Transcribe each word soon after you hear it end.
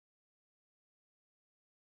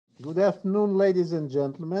Good afternoon, ladies and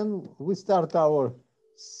gentlemen. We start our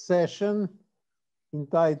session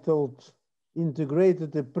entitled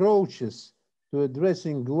Integrated Approaches to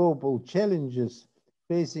Addressing Global Challenges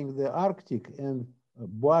Facing the Arctic and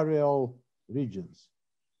Boreal Regions.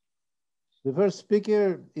 The first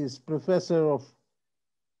speaker is Professor of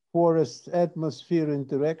Forest Atmosphere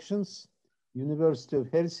Interactions, University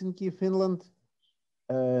of Helsinki, Finland,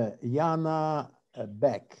 Jaana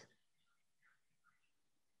Bäck.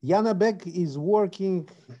 Jaana Bäck is working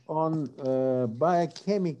on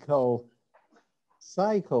biochemical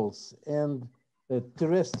cycles and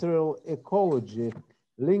terrestrial ecology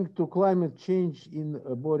linked to climate change in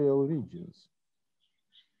boreal regions.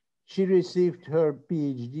 She received her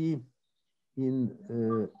PhD in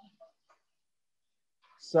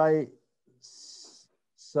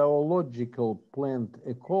zoological plant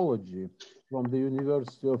ecology from the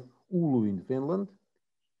University of Oulu in Finland.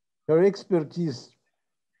 Her expertise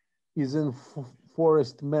is in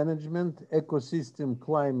forest management, ecosystem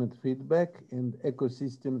climate feedback, and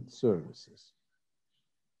ecosystem services.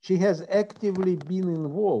 She has actively been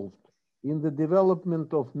involved in the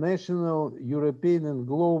development of national, European, and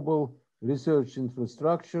global research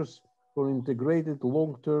infrastructures for integrated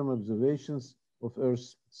long-term observations of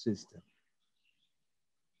Earth's system.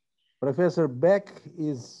 Professor Bäck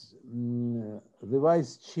is the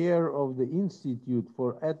vice chair of the Institute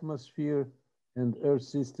for Atmosphere and Earth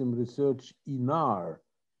System Research, INAR,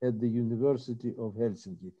 at the University of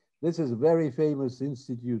Helsinki. This is a very famous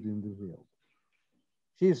institute in the field.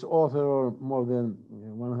 She is author of more than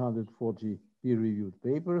 140 peer-reviewed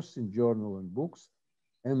papers in journal and books,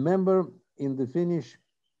 and member in the Finnish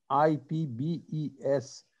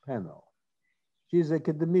IPBES panel. She is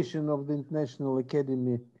academician of the International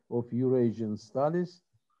Academy of Eurasian Studies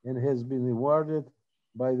and has been awarded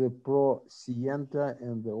by the Pro Scienta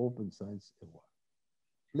and the Open Science Award.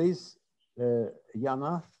 Please,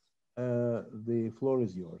 Jaana, the floor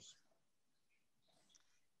is yours.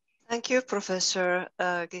 Thank you, Professor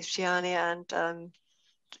Gvishiani, and I'm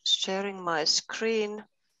sharing my screen.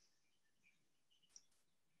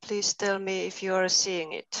 Please tell me if you are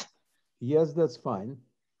seeing it. Yes, that's fine.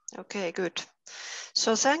 Okay, good.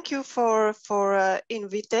 So thank you for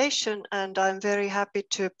invitation, and I'm very happy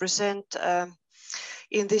to present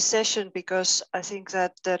in this session because I think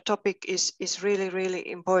that the topic is really,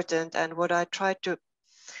 really important, and what I try to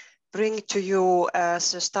bring to you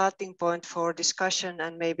as a starting point for discussion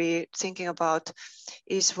and maybe thinking about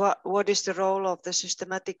is what is the role of the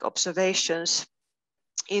systematic observations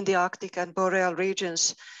in the Arctic and Boreal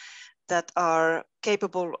regions that are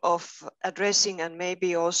capable of addressing and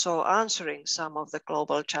maybe also answering some of the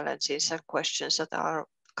global challenges and questions that are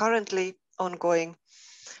currently ongoing,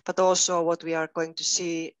 but also what we are going to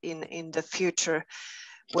see in the future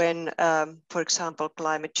when, for example,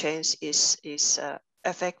 climate change is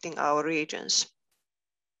affecting our regions.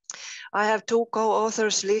 I have two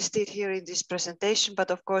co-authors listed here in this presentation, but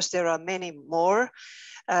of course there are many more.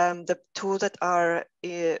 The two that are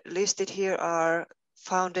listed here are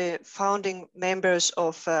founding members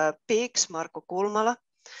of PEAKS, Marko Kulmala,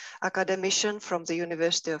 academician from the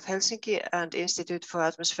University of Helsinki and Institute for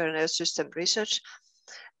Atmosphere and Earth System Research.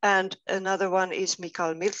 And another one is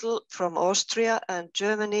Mikael Mittel from Austria and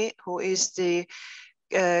Germany, who is the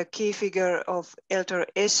key figure of Elder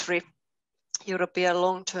ESRI, European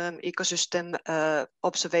Long-Term Ecosystem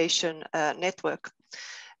Observation Network,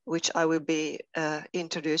 which I will be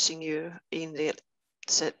introducing you in the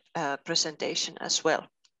presentation as well.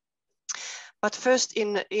 But first,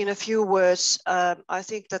 in a few words, I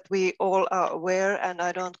think that we all are aware, and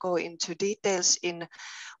I don't go into details in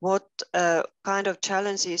what kind of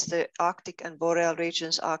challenges the Arctic and Boreal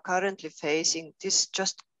regions are currently facing. This is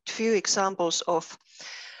just a few examples of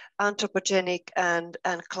anthropogenic and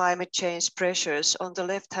climate change pressures. On the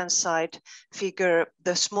left-hand side figure,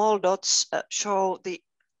 the small dots show the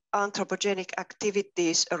anthropogenic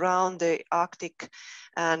activities around the Arctic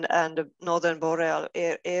and the northern boreal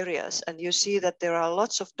areas. And you see that there are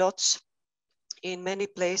lots of dots in many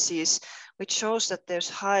places, which shows that there's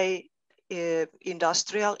high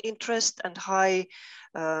industrial interest and high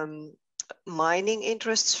mining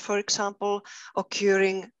interests, for example,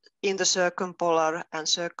 occurring in the circumpolar and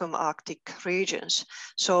circumarctic regions.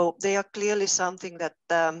 So they are clearly something that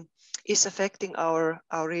is affecting our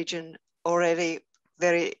region already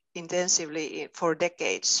very intensively for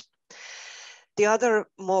decades. The other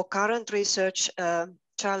more current research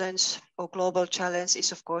challenge or global challenge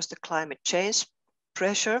is, of course, the climate change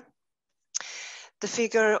pressure. The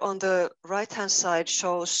figure on the right-hand side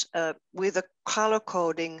shows with a color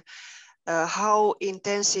coding how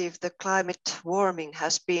intensive the climate warming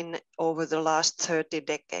has been over the last 30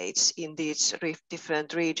 decades in these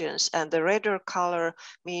different regions. And the redder color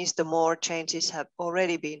means the more changes have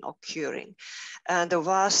already been occurring. And the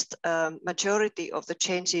vast majority of the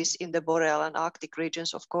changes in the Boreal and Arctic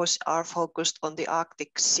regions, of course, are focused on the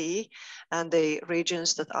Arctic Sea and the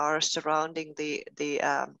regions that are surrounding the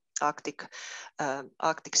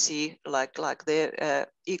Arctic Sea, like the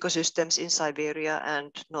ecosystems in Siberia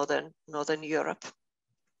and northern Europe.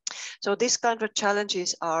 So these kind of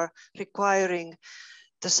challenges are requiring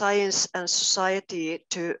the science and society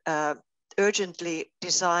to urgently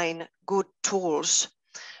design good tools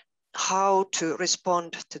how to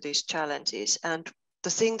respond to these challenges. And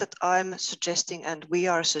the thing that I'm suggesting and we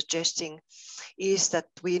are suggesting is that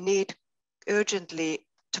we need urgently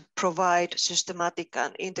to provide systematic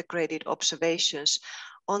and integrated observations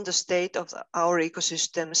on the state of our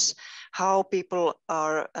ecosystems, how people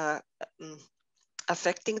are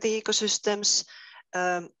affecting the ecosystems.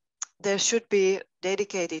 There should be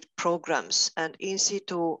dedicated programs and in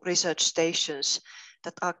situ research stations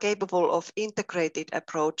that are capable of integrated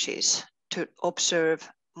approaches to observe,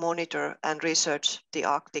 monitor, and research the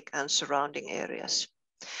Arctic and surrounding areas.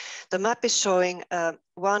 The map is showing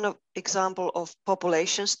one example of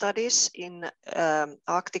population studies in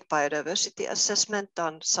Arctic biodiversity assessment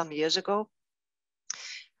done some years ago.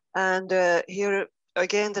 And here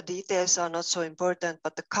again, the details are not so important,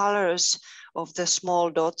 but the colors of the small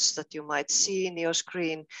dots that you might see in your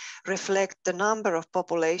screen reflect the number of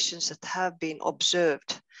populations that have been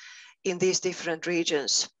observed in these different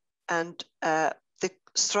regions. And the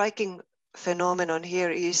striking phenomenon here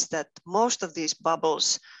is that most of these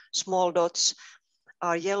bubbles, small dots,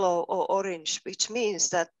 are yellow or orange, which means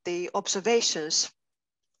that the observations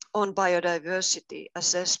on biodiversity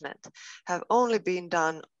assessment have only been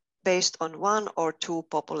done based on 1 or 2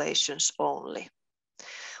 populations only,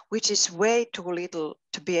 which is way too little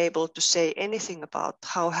to be able to say anything about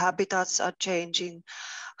how habitats are changing,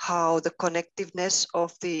 how the connectiveness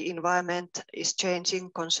of the environment is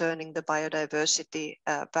changing concerning the biodiversity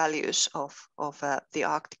values of the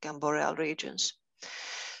Arctic and Boreal regions.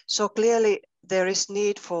 So clearly there is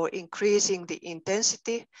need for increasing the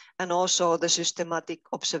intensity and also the systematic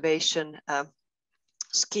observation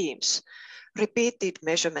schemes. Repeated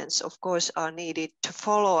measurements, of course, are needed to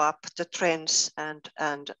follow up the trends and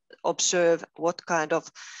observe what kind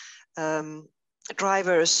of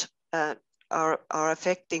drivers are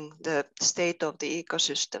affecting the state of the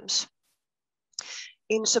ecosystems.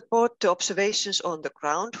 In support to observations on the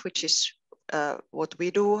ground, which is what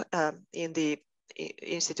we do in the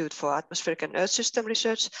Institute for Atmospheric and Earth System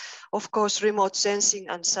Research, of course, remote sensing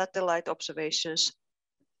and satellite observations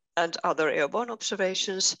and other airborne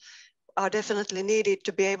observations are definitely needed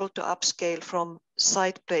to be able to upscale from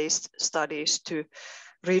site-based studies to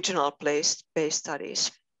regional-based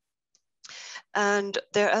studies. And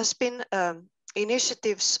there has been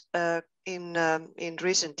initiatives in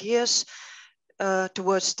recent years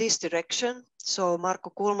towards this direction. So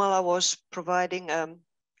Marko Kulmala was providing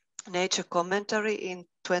Nature commentary in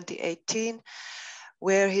 2018,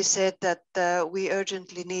 where he said that we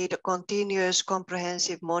urgently need a continuous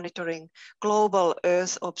comprehensive monitoring global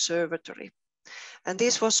Earth observatory. And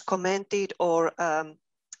this was commented or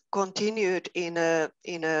continued in a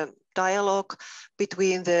dialogue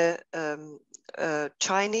between the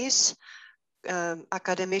Chinese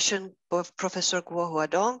academician, Professor Guo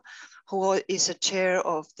Huadong, who is a chair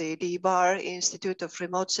of the DBAR Institute of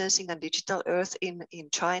Remote Sensing and Digital Earth in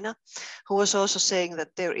China, who was also saying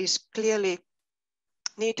that there is clearly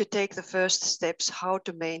need to take the first steps how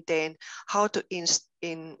to maintain, how to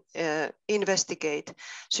investigate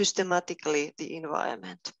systematically the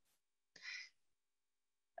environment.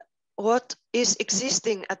 What is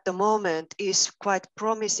existing at the moment is quite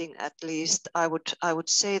promising, at least. I would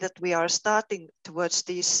say that we are starting towards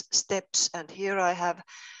these steps, and here I have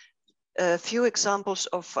a few examples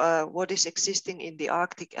of what is existing in the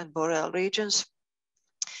Arctic and Boreal regions.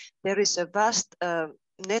 There is a vast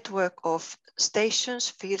network of stations,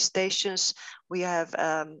 field stations. We have,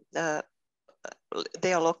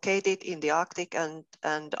 they are located in the Arctic and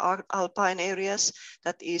Alpine areas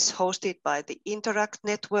that is hosted by the Interact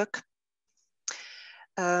network.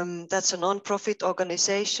 That's a non-profit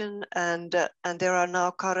organization, and there are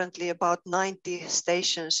now currently about 90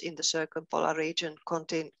 stations in the circumpolar region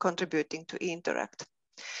contributing to Interact.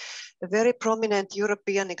 A very prominent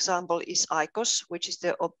European example is IIASA, which is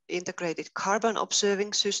the integrated carbon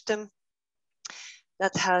observing system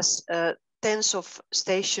that has tens of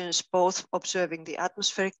stations, both observing the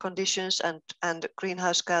atmospheric conditions and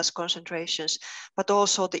greenhouse gas concentrations, but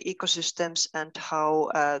also the ecosystems and how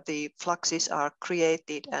the fluxes are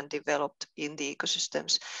created and developed in the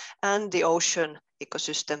ecosystems, and the ocean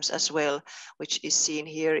ecosystems as well, which is seen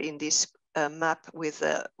here in this map with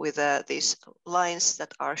these lines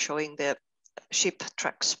that are showing the ship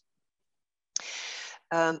tracks.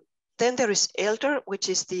 Then there is ELDER, which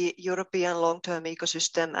is the European Long-Term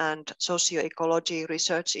Ecosystem and Socio-Ecology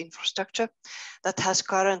Research Infrastructure that has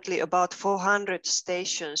currently about 400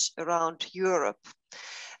 stations around Europe.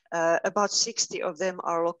 About 60 of them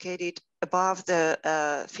are located above the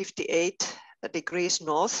 58 degrees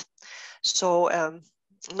north. So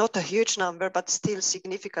not a huge number, but still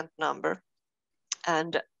significant number.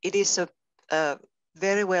 And it is a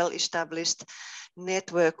very well established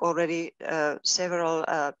network already several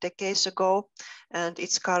decades ago, and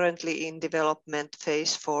it's currently in development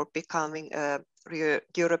phase for becoming a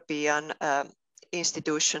European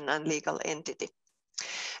institution and legal entity.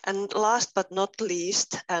 And last but not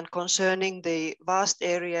least, and concerning the vast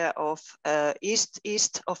area of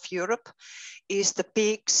east of Europe, is the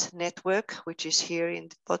PEAKS network, which is here in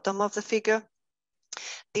the bottom of the figure.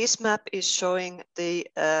 This map is showing the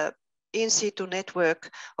in situ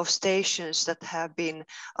network of stations that have been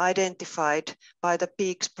identified by the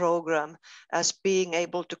PEAKS program as being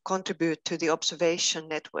able to contribute to the observation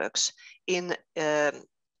networks in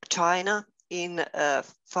China, in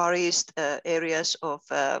Far East areas of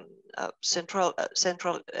Central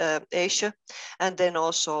Asia, and then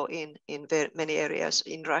also in many areas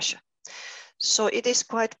in Russia. So it is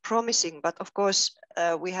quite promising, but of course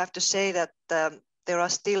we have to say that there are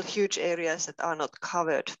still huge areas that are not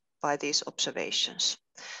covered by these observations.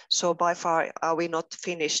 So by far are we not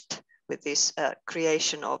finished with this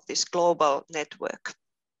creation of this global network.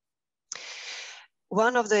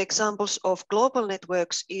 One of the examples of global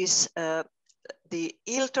networks is the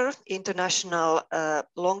ILTER, International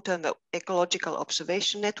Long-Term Ecological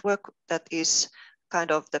Observation Network, that is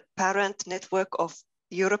kind of the parent network of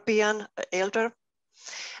European ILTER.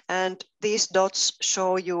 And these dots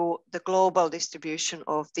show you the global distribution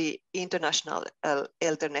of the international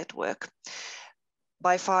ELTER network.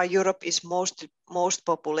 By far, Europe is most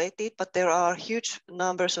populated, but there are huge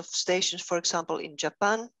numbers of stations, for example, in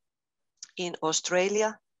Japan, in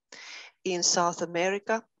Australia, in South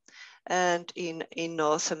America, and in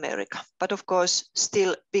North America. But of course,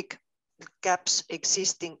 still big gaps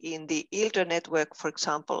existing in the ELTER network, for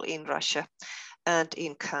example, in Russia and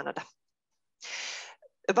in Canada.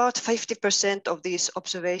 About 50% of these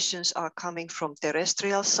observations are coming from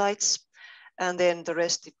terrestrial sites, and then the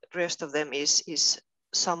rest of them is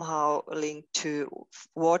somehow linked to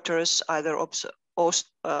waters, either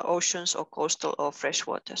oceans or coastal or fresh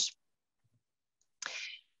waters.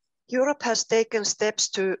 Europe has taken steps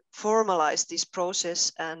to formalize this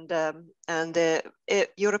process, and the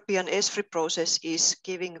European ESFRI process is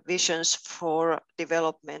giving visions for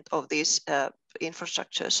development of these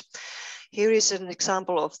infrastructures. Here is an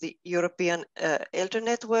example of the European ELTER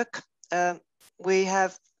network. We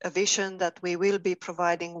have a vision that we will be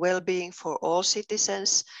providing well-being for all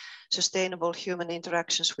citizens, sustainable human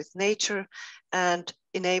interactions with nature, and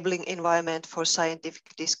enabling environment for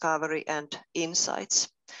scientific discovery and insights.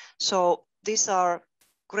 So these are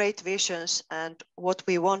great visions, and what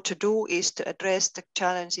we want to do is to address the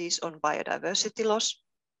challenges on biodiversity loss,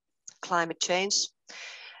 climate change,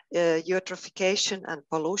 eutrophication and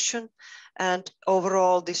pollution, and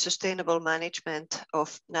overall the sustainable management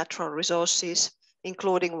of natural resources,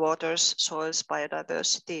 including waters, soils,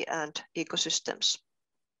 biodiversity, and ecosystems.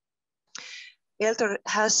 ELTER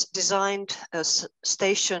has designed a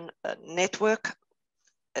station network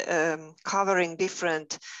covering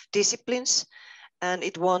different disciplines, and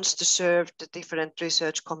it wants to serve the different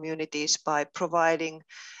research communities by providing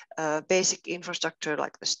basic infrastructure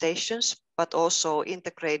like the stations, but also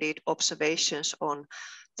integrated observations on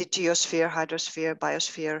the geosphere, hydrosphere,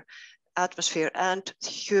 biosphere, atmosphere, and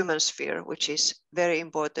human sphere, which is very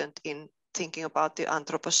important in thinking about the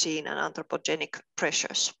Anthropocene and anthropogenic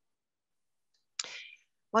pressures.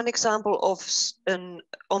 One example of a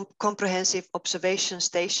comprehensive observation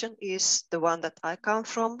station is the one that I come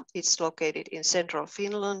from. It's located in central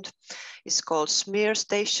Finland. It's called SMEAR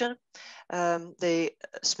station. The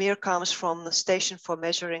SMEAR comes from the Station for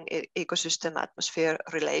Measuring Ecosystem-Atmosphere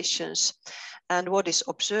Relations. And what is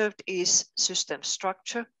observed is system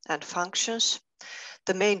structure and functions,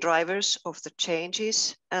 the main drivers of the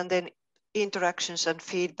changes, and then interactions and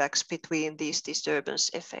feedbacks between these disturbance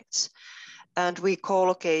effects. And we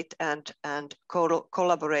co-locate and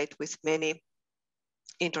collaborate with many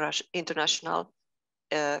international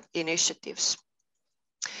initiatives.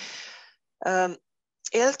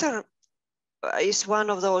 ELTER is one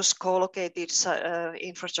of those co-located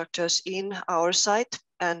infrastructures in our site,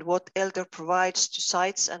 and what ELTER provides to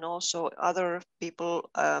sites and also other people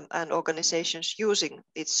and organizations using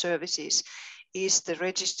its services is the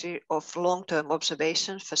registry of long-term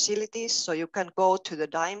observation facilities. So you can go to the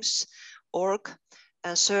DIMES.org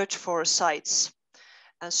and search for sites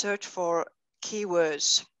and search for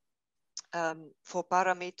keywords for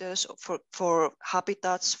parameters, for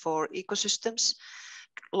habitats, for ecosystems.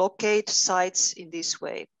 Locate sites in this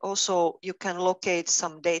way. Also, you can locate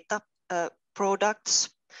some data products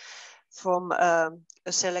from a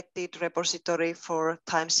selected repository for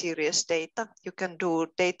time series data. You can do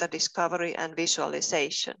data discovery and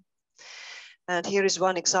visualization. And here is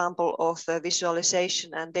one example of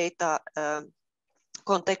visualization and data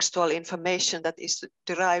contextual information that is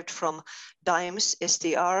derived from DIMES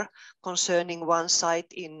SDR concerning one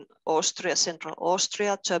site in Austria, Central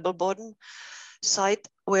Austria, Töbelboden site,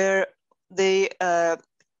 where the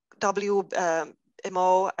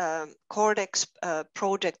WMO Cordex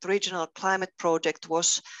project, regional climate project,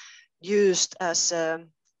 was used as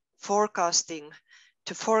forecasting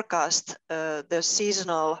to forecast the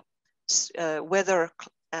seasonal weather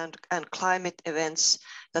and climate events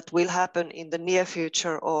that will happen in the near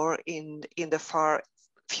future or in the far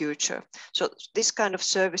future. So this kind of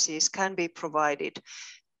services can be provided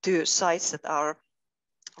to sites that are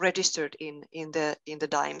registered in the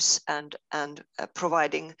DIMES and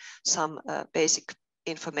providing some basic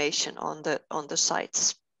information on the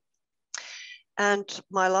sites. And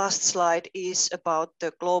my last slide is about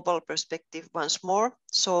the global perspective once more.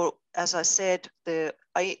 So as I said, the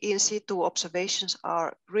in situ observations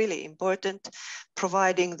are really important,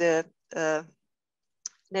 providing the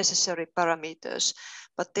necessary parameters,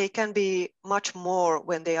 but they can be much more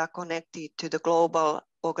when they are connected to the global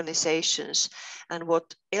organizations. And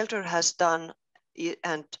what ELTER has done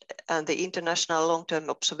and the International Long-Term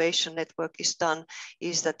Observation Network is done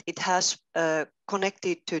is that it has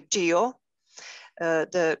connected to GEO,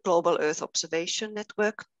 the Global Earth Observation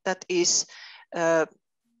Network, that is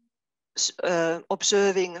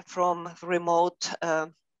observing from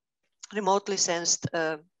remotely sensed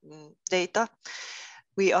data.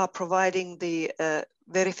 We are providing the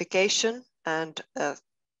verification and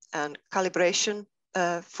calibration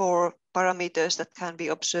for parameters that can be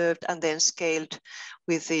observed and then scaled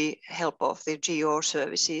with the help of the GEO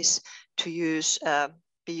services to use,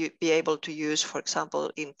 be able to use, for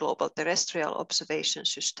example, in global terrestrial observation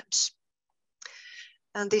systems.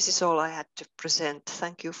 And this is all I had to present.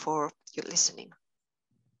 Thank you for your listening.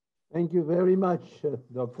 Thank you very much,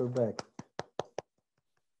 Dr. Bäck.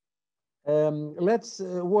 Let's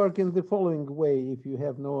work in the following way, if you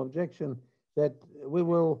have no objection, that we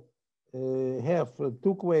will have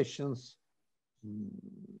two questions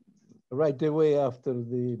right away after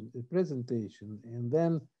the presentation, and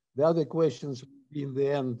then the other questions will be in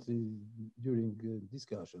the end during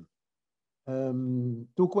discussion.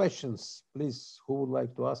 Two questions, please. Who would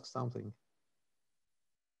like to ask something?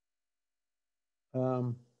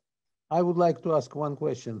 I would like to ask one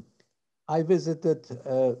question. I visited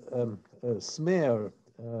SMER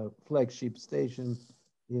flagship station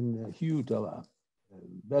in Huhtala.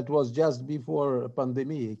 That was just before a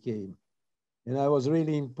pandemic came. And I was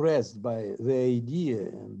really impressed by the idea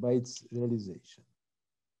and by its realization.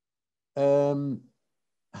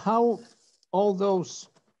 How all those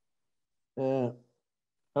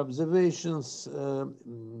observations,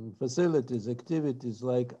 facilities, activities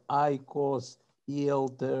like ICOS,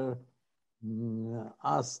 ELTER,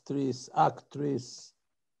 ASTRIS, ACTRIS,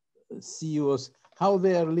 CEOS, how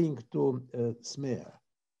they are linked to SMER?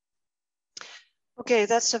 Okay,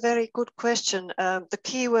 that's a very good question. The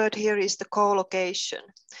key word here is the co-location.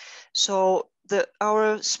 So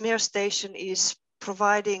our SMER station is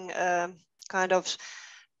providing kind of,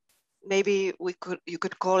 maybe you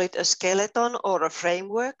could call it a skeleton or a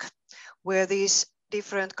framework where these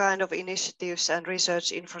different kind of initiatives and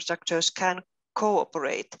research infrastructures can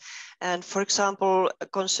cooperate. And for example,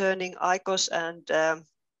 concerning ICOS and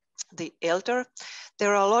the ELTER,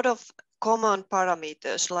 there are a lot of common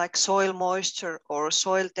parameters like soil moisture or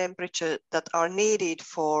soil temperature that are needed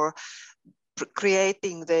for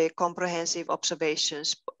creating the comprehensive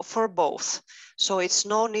observations for both. So it's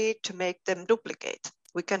no need to make them duplicate.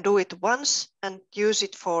 We can do it once and use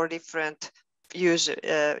it for different user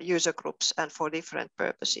groups and for different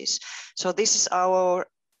purposes. So this is our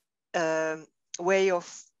way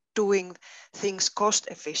of doing things cost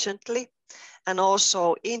efficiently and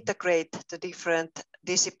also integrate the different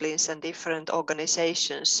disciplines and different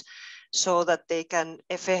organizations so that they can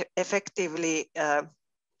effectively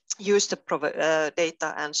use the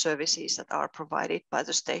data and services that are provided by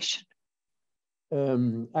the station.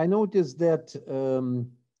 I noticed that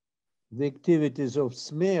the activities of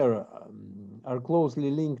SMER are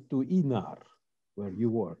closely linked to INAR, where you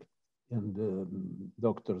work, and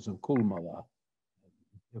doctors in Kulmala,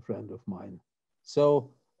 a friend of mine.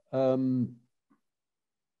 So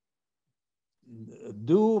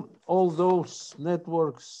do all those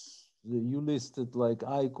networks you listed, like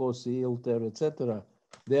ICOS, ILTER, etc.,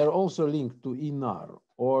 they are also linked to INAR,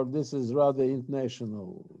 or this is rather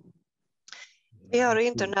international? They are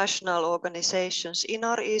international organizations.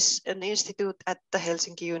 INAR is an institute at the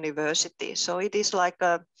Helsinki University. So it is like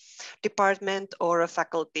a department or a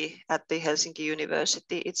faculty at the Helsinki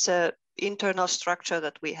University. It's an internal structure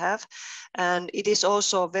that we have. And it is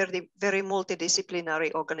also very, very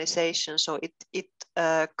multidisciplinary organization. So it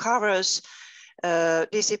covers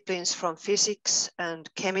disciplines from physics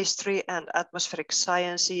and chemistry and atmospheric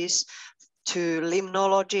sciences to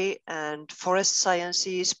limnology and forest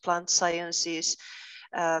sciences, plant sciences.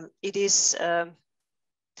 It is,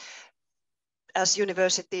 as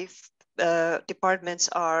university departments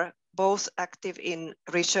are both active in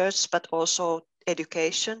research, but also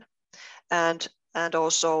education and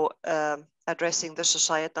also addressing the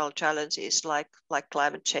societal challenges like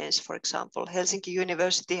climate change, for example. Helsinki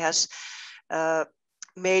University has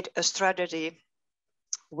made a strategy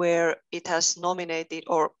where it has nominated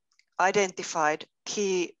or identified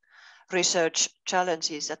key research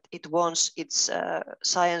challenges that it wants its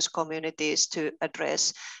science communities to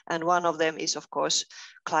address. And one of them is, of course,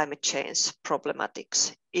 climate change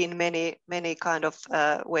problematics in many kind of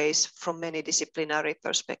ways from many disciplinary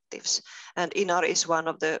perspectives. And INAR is one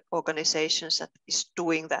of the organizations that is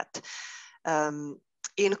doing that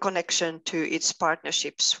in connection to its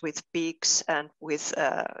partnerships with Bäck and with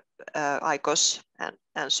ICOS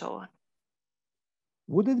and so on.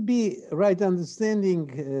 Would it be right understanding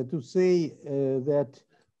to say that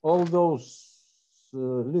all those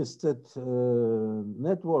listed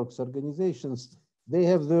networks, organizations, they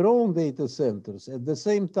have their own data centers. At the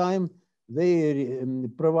same time, they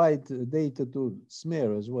provide data to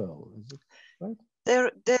SMER as well, is it right?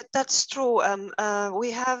 That's true.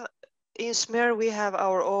 We have in SMER, we have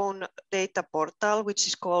our own data portal, which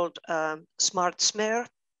is called Smart SMER.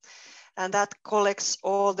 And that collects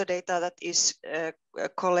all the data that is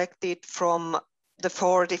collected from the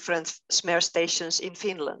 4 different SMER stations in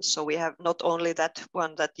Finland. So we have not only that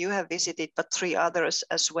one that you have visited, but 3 others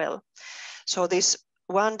as well. So this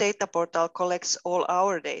one data portal collects all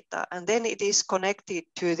our data, and then it is connected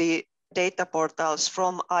to the data portals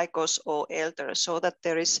from ICOS or ELTER, so that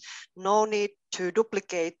there is no need to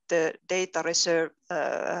duplicate the data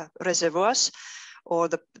reservoirs or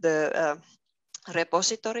the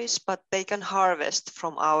repositories, but they can harvest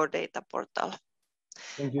from our data portal.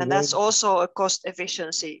 And that's also a cost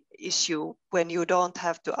efficiency issue when you don't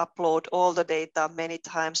have to upload all the data many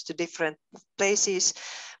times to different places.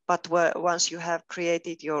 But once you have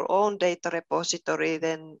created your own data repository,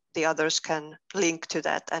 then the others can link to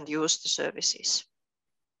that and use the services.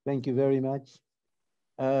 Thank you very much.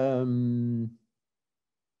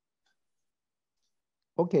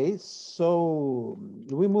 Okay, so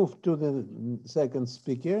we move to the second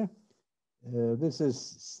speaker. This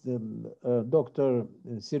is Dr.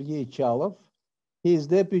 Sergey Chalov. He is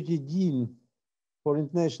Deputy Dean for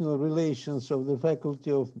International Relations of the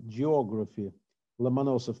Faculty of Geography,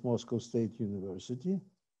 Lomonosov, Moscow State University.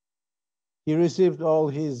 He received all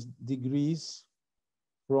his degrees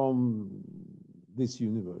from this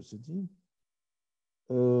university.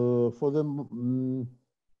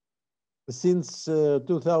 Since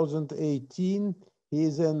 2018, he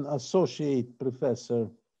is an associate professor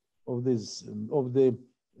of the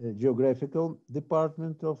Geographical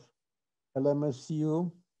Department of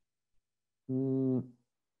LMSU.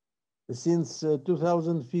 Since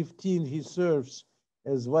 2015, he serves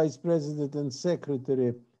as Vice President and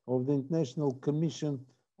Secretary of the International Commission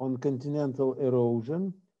on Continental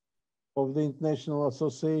Erosion, of the International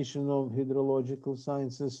Association of Hydrological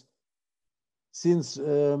Sciences. Since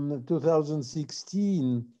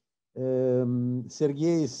 2016,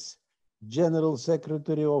 Sergey is General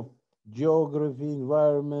Secretary of Geography,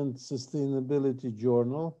 Environment, Sustainability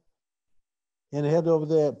Journal, and head of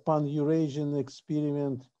the Pan-Eurasian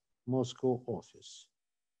Experiment Moscow office.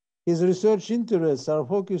 His research interests are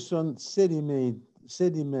focused on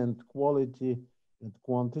sediment quality and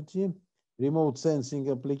quantity, remote sensing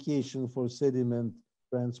application for sediment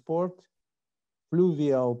transport,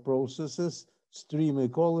 fluvial processes, stream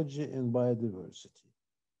ecology, and biodiversity.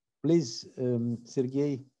 Please,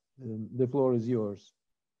 Sergey, the floor is yours.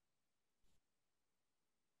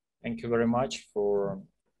 Thank you very much for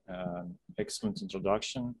excellent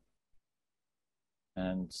introduction.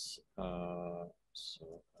 And so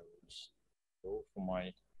I will go for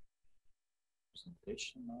my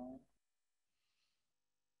presentation now.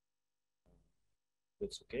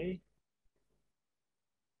 That's okay.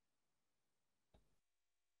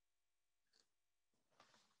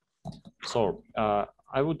 So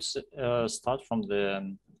I would start from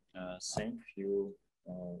the same few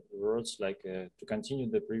words, like to continue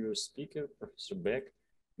the previous speaker, Professor Bäck,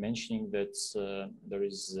 mentioning that there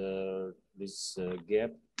is this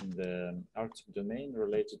gap in the Arctic domain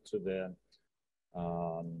related to the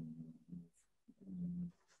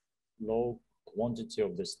low quantity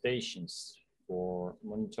of the stations for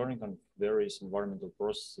monitoring on various environmental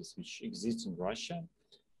processes which exist in Russia.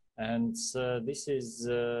 And this is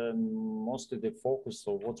mostly the focus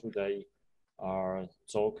of what would I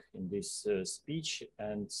talk in this speech.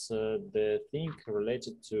 And the thing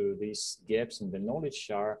related to these gaps in the knowledge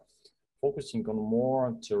are focusing on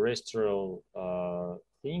more terrestrial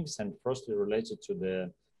things, and firstly related to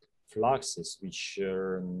the fluxes which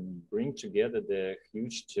bring together the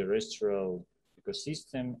huge terrestrial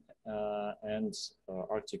ecosystem and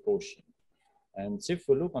Arctic Ocean. And if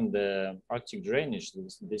we look on the Arctic drainage,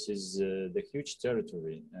 this is the huge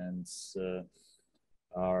territory, and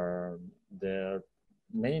the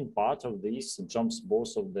main part of this, in terms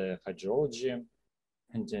both of the hydrology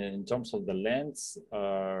and in terms of the lands,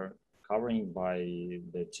 are covering by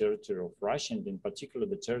the territory of Russia, and in particular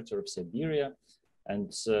the territory of Siberia.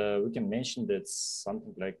 And we can mention that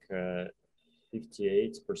something like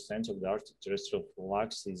 58% of the Arctic terrestrial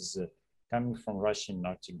flux is coming from Russian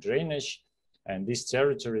Arctic drainage. And this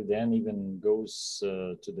territory then even goes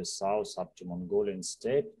to the south up to Mongolian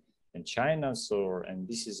steppe and China. So, and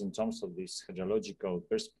this is in terms of this hydrological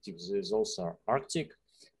perspectives is also Arctic.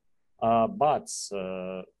 But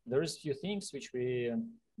there is a few things which we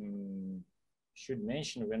should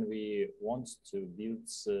mention when we want to build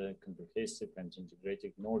comprehensive and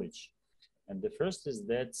integrated knowledge. And the first is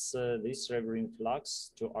that this riverine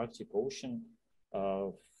flux to Arctic Ocean,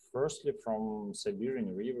 firstly from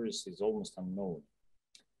Siberian rivers, is almost unknown.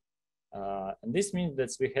 And this means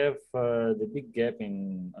that we have the big gap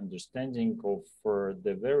in understanding of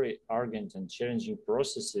the very urgent and challenging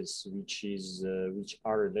processes which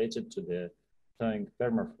are related to the thawing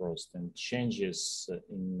permafrost and changes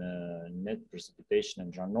in net precipitation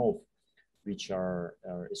and runoff, which are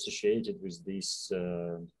associated with these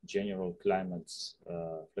general climate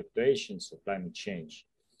fluctuations or climate change.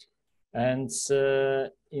 And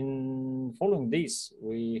in following this,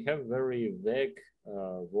 we have very vague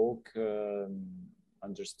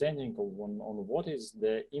understanding of on what is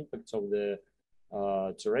the impact of the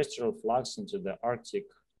terrestrial flux into the Arctic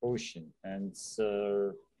Ocean. And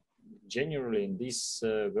generally in this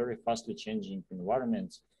very fastly changing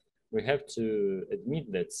environment, we have to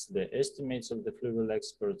admit that the estimates of the fluvial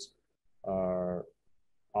experts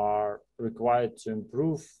are required to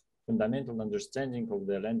improve fundamental understanding of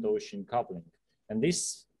the land-ocean coupling. And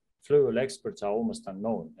these fluvial experts are almost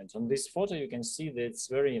unknown. And on this photo, you can see that it's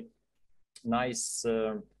very nice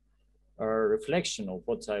reflection of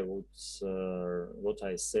what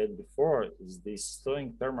I said before, is this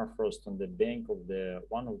thawing permafrost on the bank of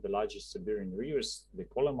one of the largest Siberian rivers, the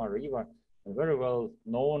Kolyma River, and very well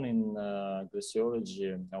known in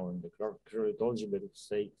glaciology or in the cratology, but to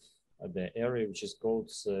say the area which is called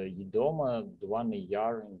Yedoma, Dvani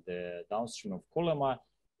Yar in the downstream of Kolyma,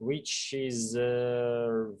 which is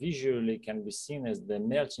visually can be seen as the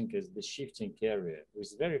melting, as the shifting area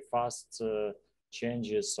with very fast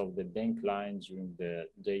changes of the bank line during the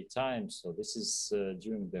daytime. So this is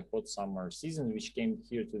during the hot summer season, which came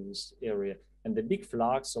here to this area, and the big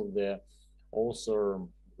flux of the also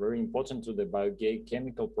very important to the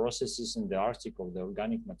biochemical processes in the Arctic of the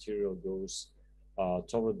organic material goes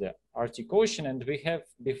toward the Arctic Ocean. And we have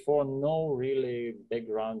before no really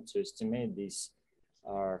background to estimate this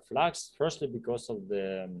flux, firstly because of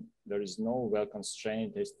there is no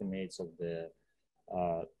well-constrained estimates of the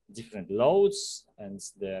different loads, and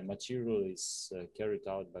the material is carried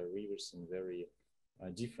out by rivers in very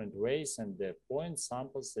different ways, and the point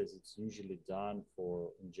samples, as it's usually done for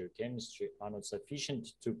in geochemistry, are not sufficient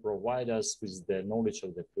to provide us with the knowledge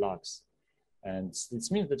of the flux. And this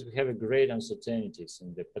means that we have a great uncertainties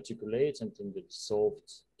in the particulate and in the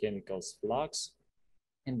dissolved chemicals flux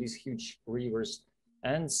in these huge rivers.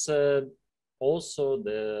 And also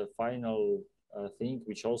the final thing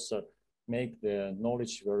which also make the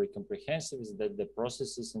knowledge very comprehensive is that the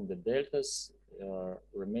processes in the deltas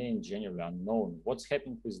remain generally unknown. What's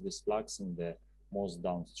happening with this flux in the most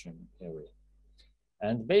downstream area?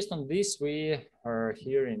 And based on this, we are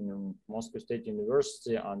here in Moscow State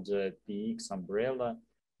University under PX umbrella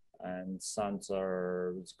and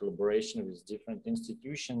under collaboration with different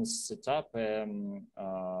institutions set up a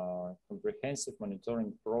comprehensive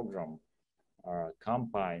monitoring program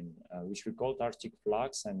campaign, which we called Arctic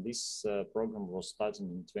Flux. And this program was started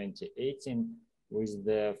in 2018 with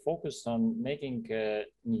the focus on making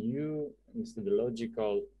new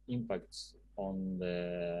methodological impacts on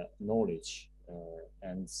the knowledge.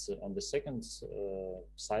 And on the second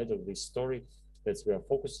side of this story, that we are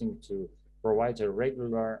focusing to provide a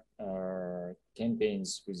regular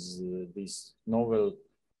campaigns with this novel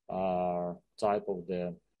type of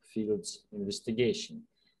the field investigation.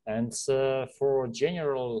 And for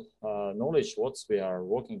general knowledge, what we are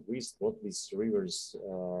working with, what these rivers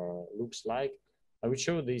looks like, I will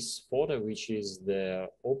show this photo, which is the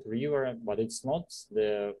Ob River, but it's not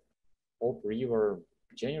the Ob River.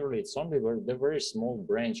 Generally, it's only the very small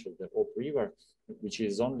branch of the Ob River, which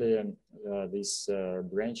is only, this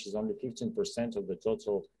branch is only 15% of the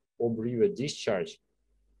total Ob River discharge.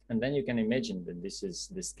 And then you can imagine that this is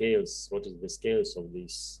the scales, what is the scales of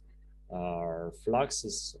these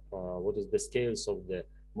fluxes, what is the scales of the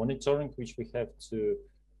monitoring which we have to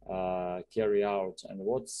carry out, and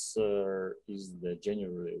what is the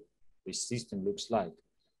generally this system looks like.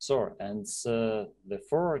 So, and the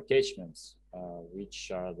four catchments,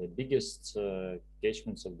 which are the biggest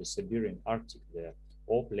catchments of the Siberian Arctic, the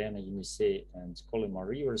Ob, Lena, Yenisei, and Kolyma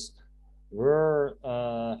rivers, were,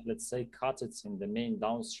 let's say, cut in the main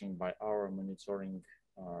downstream by our monitoring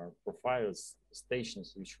profiles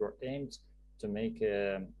stations, which were aimed to make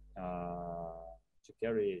to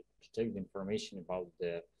take the information about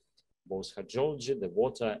the both hydrology, the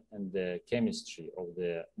water, and the chemistry of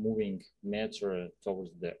the moving matter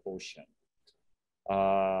towards the ocean.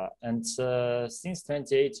 And since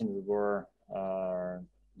 2018, we were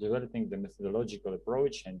developing the methodological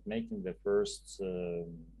approach and making the first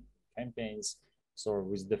campaigns. So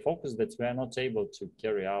with the focus that we are not able to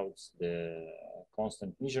carry out the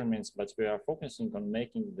constant measurements, but we are focusing on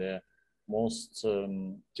making the most,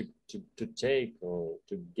 to take or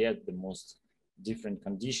to get the most different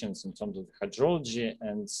conditions in terms of hydrology.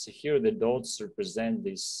 And here the dots represent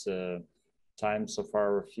these times of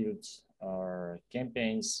our field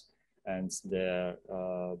campaigns, and the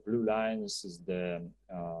blue lines is the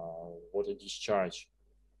water discharge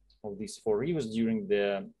of these four rivers during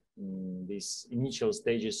the these initial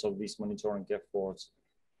stages of these monitoring efforts.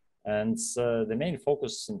 And the main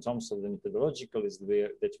focus in terms of the methodological is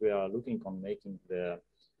that we are looking on making the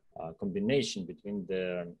combination between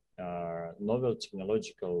the novel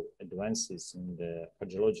technological advances in the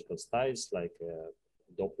hydrological studies, like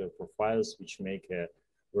Doppler profiles, which make a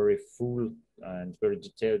very full and very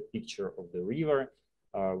detailed picture of the river,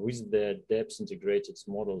 with the depth integrated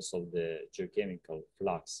models of the geochemical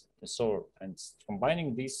flux. So, and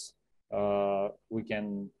combining this, we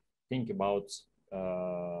can think about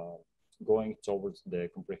going towards the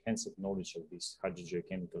comprehensive knowledge of this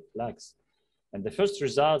hydrogeochemical flux. And the first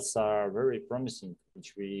results are very promising,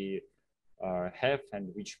 which we have,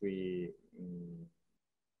 and which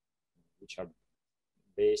are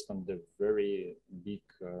based on the very big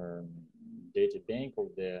data bank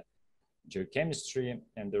of the geochemistry.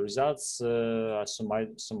 And the results are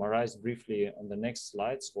summarized briefly on the next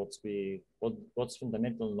slides. What's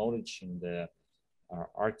fundamental knowledge in the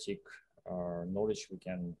Arctic knowledge we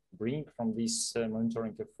can bring from these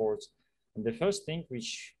monitoring efforts. And the first thing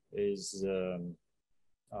which is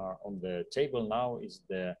on the table now is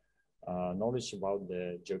the knowledge about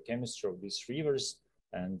the geochemistry of these rivers.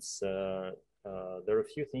 And there are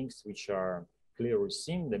a few things which are clearly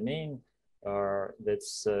seen. The main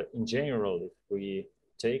that's in general, if we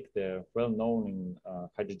take the well-known in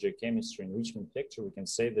hydrogeochemistry enrichment factor, we can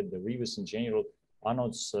say that the rivers in general are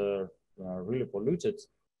not really polluted,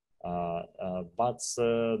 but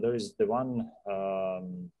there is the one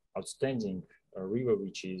outstanding river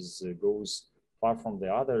which goes far from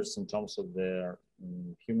the others in terms of their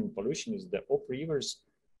human pollution, is the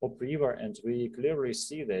Ob River, and we clearly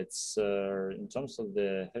see that in terms of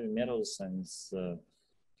the heavy metals and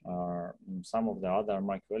some of the other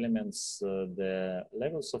microelements, the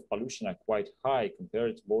levels of pollution are quite high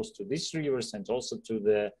compared both to these rivers and also to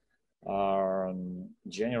the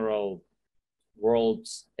general world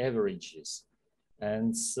averages.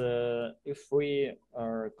 And if we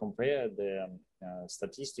compare the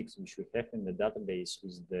statistics which we have in the database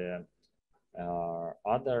with the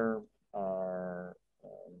other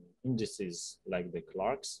indices like the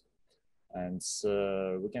Clark's, and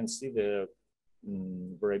we can see the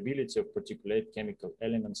variability of particulate chemical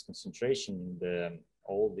elements concentration in the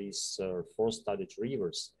all these four studied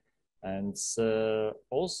rivers. And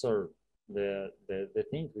also the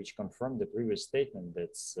thing which confirmed the previous statement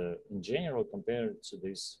that's in general, compared to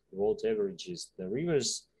these world averages, the rivers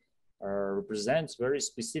represent very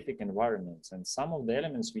specific environments, and some of the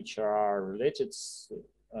elements which are related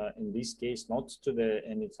in this case not to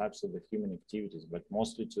any types of the human activities, but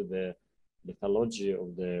mostly to the lithology of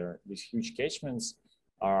these huge catchments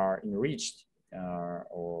are enriched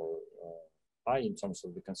or high in terms of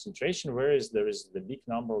the concentration, whereas there is the big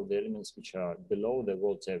number of the elements which are below the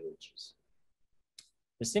world averages.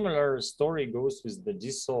 A similar story goes with the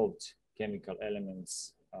dissolved chemical elements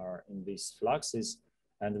in these fluxes,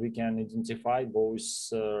 and we can identify both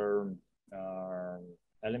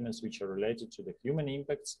elements which are related to the human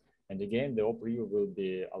impacts, and again the OP river will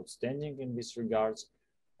be outstanding in this regard,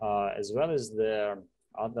 as well as the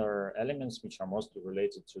other elements which are mostly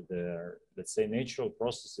related to the, let's say, natural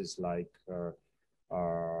processes, like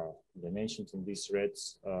they mentioned in these red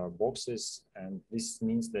boxes, and this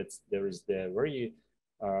means that there is the very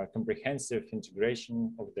comprehensive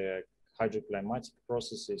integration of the hydroclimatic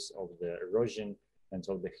processes, of the erosion, and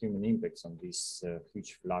of the human impacts on this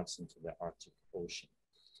huge flux into the Arctic Ocean.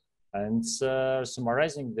 And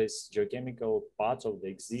summarizing this geochemical part of the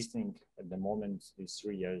existing, at the moment, these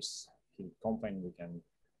 3 years campaign, we can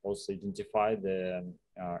also identify the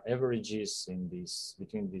averages in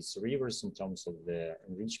between these rivers in terms of the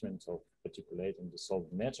enrichment of particulate and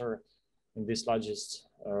dissolved matter in these largest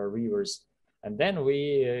rivers. And then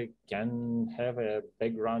we can have a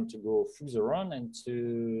background to go further on and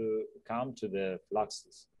to come to the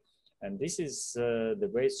fluxes. And this is the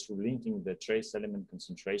way through linking the trace element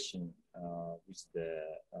concentration with the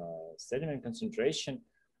sediment concentration,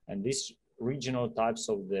 and these regional types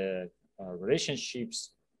of the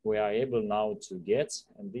relationships we are able now to get.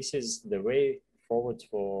 And this is the way forward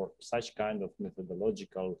for such kind of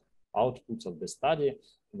methodological outputs of the study,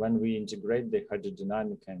 when we integrate the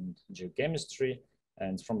hydrodynamic and geochemistry,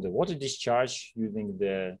 and from the water discharge using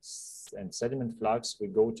the sediment flux, we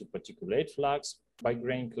go to particulate flux by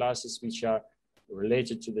grain classes which are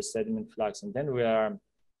related to the sediment flux, and then we are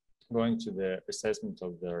going to the assessment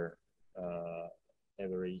of their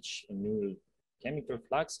average annual chemical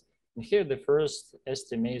flux. And here the first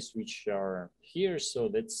estimates which are here, so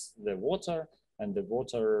that's the water, and the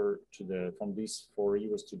water to from these 4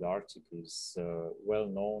 rivers to the Arctic is well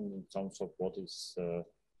known in terms of what is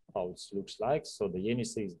how it looks like. So the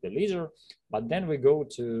Yenisei is the leader, but then we go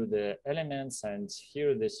to the elements, and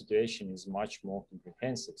here the situation is much more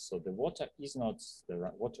comprehensive. So the water is not,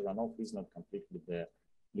 the water runoff is not completely the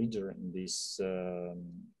leader in this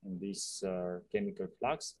chemical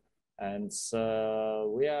flux. And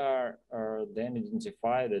we are then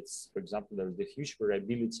identify that, for example, there's the huge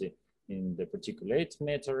variability in the particulate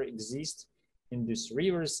matter exists in these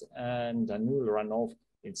rivers, and annual runoff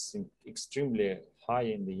it's extremely high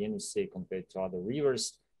in the Yenisei compared to other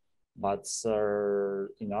rivers, but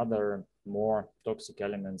in other more toxic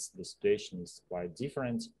elements the situation is quite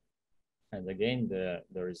different. And again,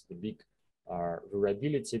 there is the big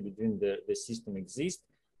variability between the system exists,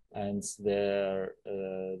 and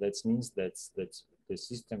that means that the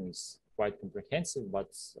system is quite comprehensive.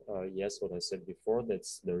 But yes, what I said before, that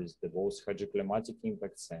there is the both hydroclimatic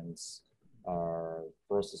impacts and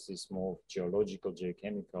processes, more geological,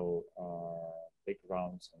 geochemical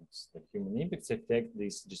backgrounds, and the human impacts affect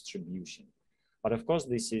this distribution. But of course,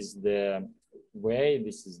 this is the way,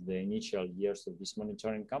 this is the initial years of this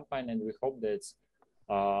monitoring campaign, and we hope that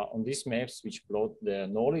on these maps, which plot the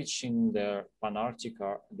knowledge in the Pan-Arctic,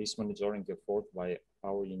 this monitoring effort by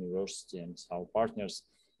our university and our partners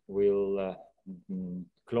will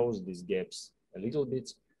close these gaps a little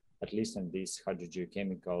bit, at least in this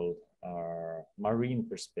hydrogeochemical marine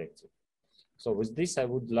perspective. So with this, I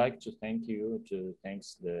would like to thank the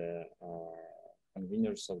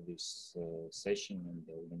conveners of this session and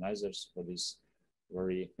the organizers for this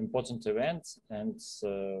very important event, and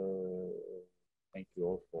thank you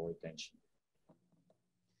all for attention.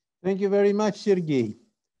 Thank you very much, Sergey.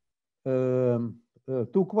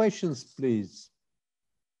 2 questions, please,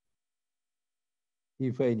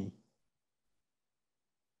 if any.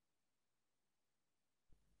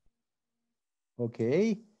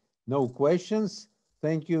 Okay, no questions.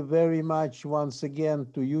 Thank you very much once again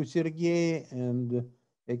to you, Sergey, and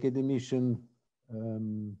academician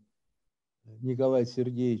Nikolay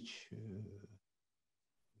Sergeyevich,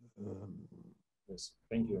 yes,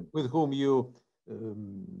 thank you. With whom you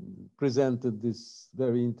presented this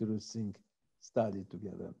very interesting study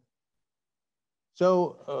together.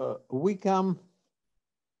 So we come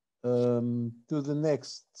to the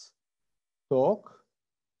next talk.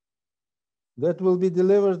 that will be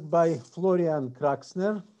delivered by Florian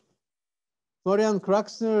Kraxner. Florian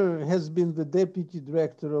Kraxner has been the Deputy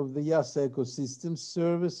Director of the IIASA Ecosystem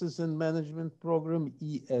Services and Management Program,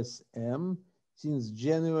 ESM, since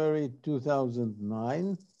January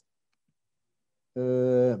 2009.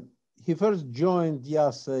 He first joined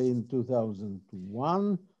IIASA in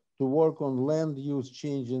 2001 to work on land use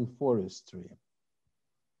change in forestry.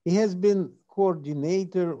 He has been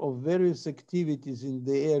coordinator of various activities in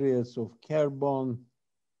the areas of carbon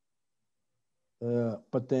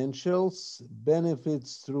potentials,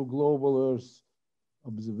 benefits through global Earth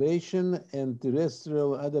observation, and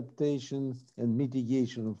terrestrial adaptation and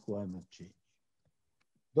mitigation of climate change.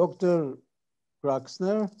 Dr.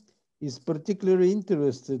 Kraxner is particularly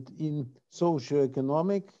interested in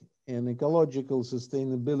socioeconomic and ecological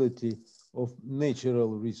sustainability of natural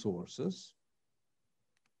resources.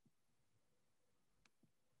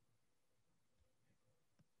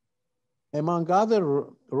 Among other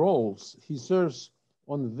roles, he serves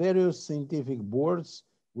on various scientific boards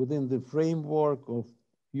within the framework of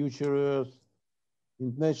Future Earth,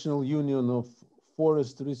 International Union of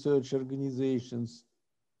Forest Research Organizations,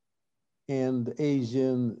 and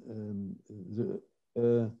Asian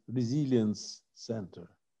Resilience Center.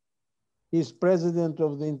 He is president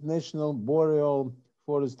of the International Boreal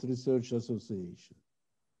Forest Research Association.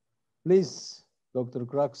 Please, Dr.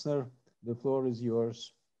 Kraxner, the floor is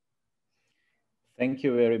yours. Thank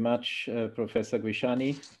you very much, Professor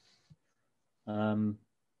Gvishiani.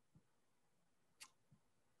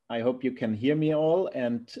 I hope you can hear me all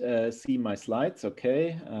and see my slides,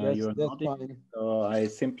 okay? Yes, you're that's nodding, fine. so I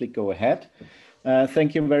simply go ahead.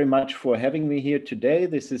 Thank you very much for having me here today.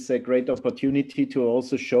 This is a great opportunity to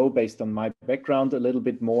also show, based on my background, a little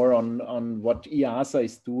bit more on what IIASA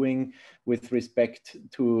is doing with respect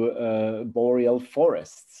to boreal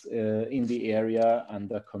forests in the area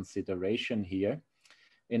under consideration here.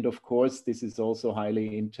 And of course, this is also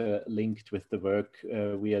highly interlinked with the work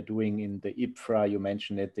we are doing in the IPFRA, you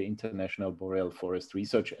mentioned it, the International Boreal Forest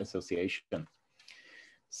Research Association.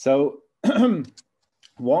 So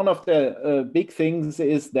one of the big things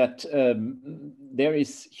is that there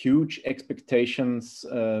is huge expectations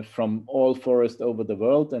from all forests over the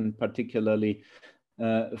world, and particularly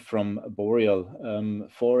from boreal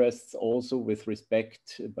forests, also with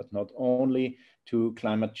respect, but not only, to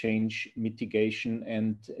climate change mitigation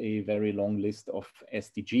and a very long list of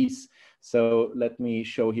SDGs. So let me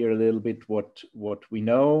show here a little bit what we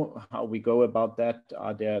know, how we go about that.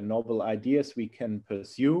 Are there novel ideas we can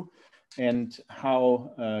pursue, and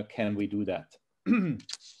how can we do that?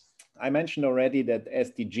 I mentioned already that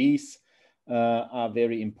SDGs are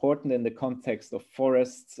very important in the context of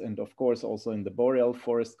forests, and of course also in the boreal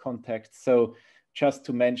forest context. So just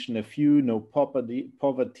to mention a few: no poverty,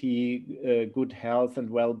 good health and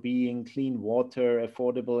well-being, clean water,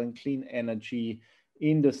 affordable and clean energy,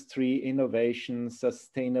 industry, innovation,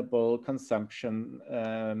 sustainable consumption,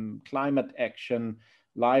 climate action,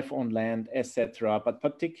 life on land, etc. But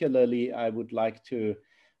particularly, I would like to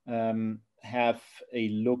have a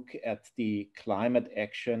look at the climate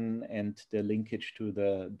action and the linkage to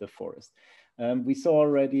the forest. We saw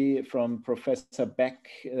already from Professor Bäck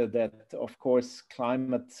that, of course,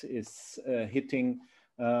 climate is hitting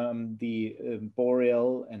the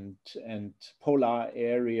boreal and polar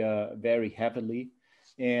area very heavily.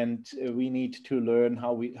 And we need to learn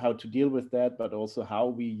how to deal with that, but also how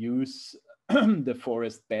we use the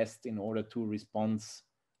forest best in order to respond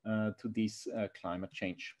to this climate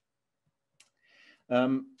change.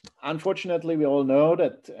 Unfortunately, we all know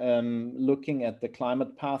that looking at the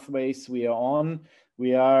climate pathways we are on,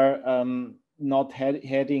 we are not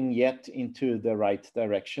heading yet into the right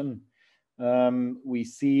direction. We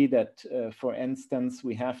see that, for instance,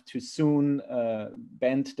 we have to soon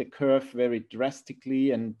bend the curve very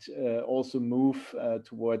drastically and also move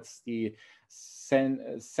towards the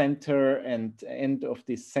center and end of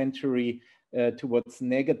this century towards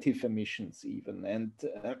negative emissions even.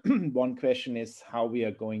 And one question is how we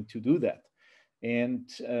are going to do that. And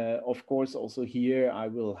of course, also here, I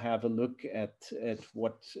will have a look at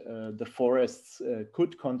what the forests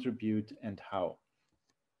could contribute and how.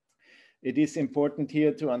 It is important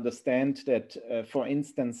here to understand that, for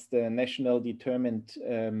instance, the national determined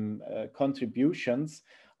contributions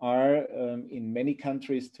are in many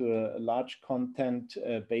countries to a large content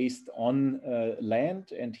based on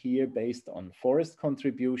land, and here based on forest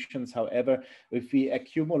contributions. However, if we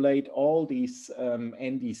accumulate all these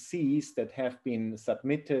NDCs that have been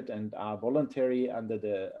submitted and are voluntary under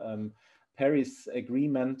the Paris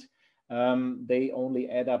Agreement, they only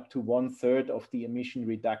add up to 1/3 of the emission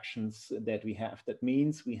reductions that we have. That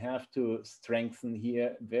means we have to strengthen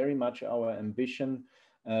here very much our ambition,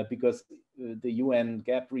 because the UN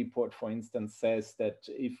gap report, for instance, says that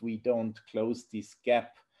if we don't close this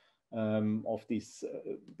gap of this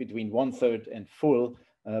between 1/3 and full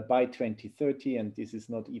by 2030, and this is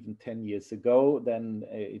not even 10 years ago, then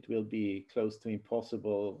it will be close to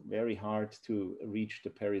impossible, very hard to reach the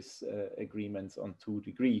Paris agreements on 2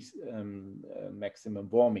 degrees maximum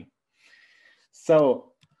warming.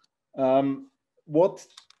 So what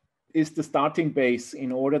is the starting base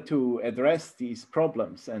in order to address these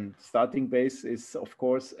problems? And starting base is, of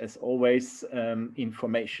course, as always,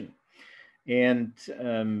 information. And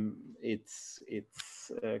it's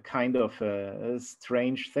kind of a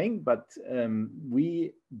strange thing, but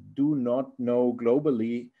we do not know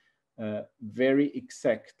globally very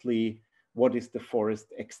exactly what is the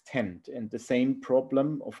forest extent. And the same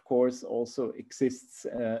problem, of course, also exists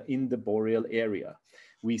in the Boreal area.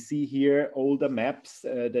 We see here older maps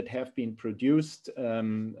that have been produced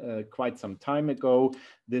quite some time ago.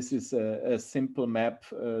 This is a simple map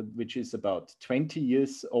which is about 20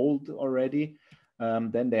 years old already.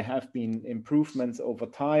 Then there have been improvements over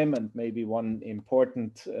time, and maybe one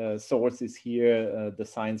important source is here, the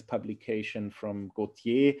science publication from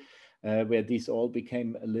Gautier, where these all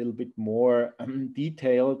became a little bit more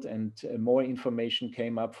detailed, and more information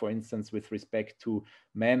came up, for instance, with respect to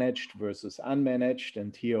managed versus unmanaged,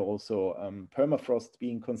 and here also permafrost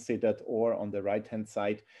being considered, or on the right-hand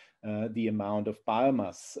side, the amount of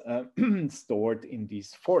biomass stored in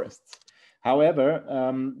these forests. However,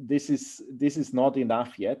 this is not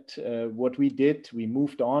enough yet. What we did, we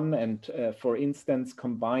moved on and, for instance,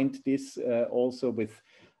 combined this also with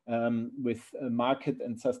market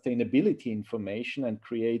and sustainability information, and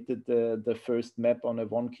created the first map on a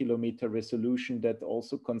 1 kilometer resolution that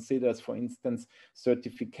also considers, for instance,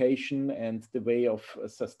 certification and the way of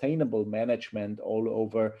sustainable management all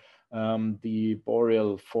over the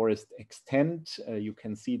Boreal forest extent. You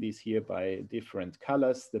can see this here by different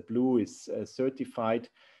colors. The blue is certified,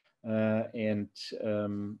 and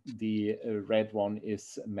the red one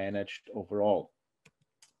is managed overall.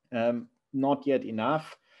 Not yet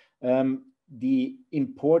enough. The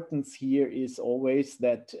importance here is always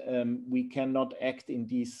that we cannot act in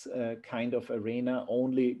this kind of arena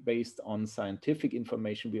only based on scientific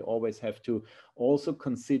information. We always have to also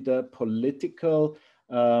consider political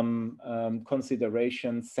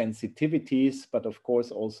considerations, sensitivities, but of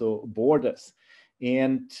course also borders.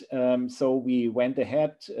 And so we went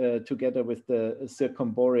ahead together with the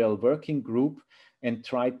Circumboreal Working Group and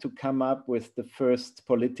tried to come up with the first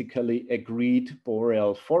politically agreed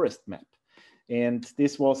Boreal forest map. And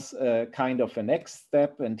this was kind of a next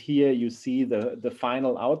step. And here you see the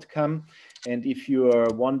final outcome. And if you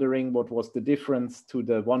are wondering what was the difference to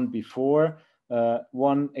the one before,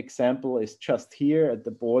 one example is just here at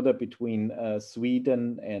the border between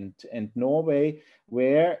Sweden and Norway,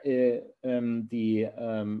 where the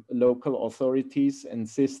local authorities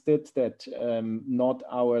insisted that not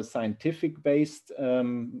our scientific-based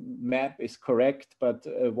map is correct, but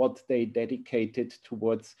what they dedicated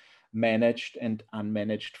towards managed and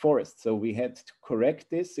unmanaged forests. So we had to correct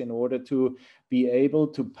this in order to be able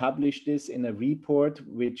to publish this in a report,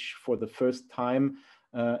 which for the first time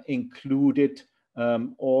included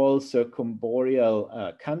all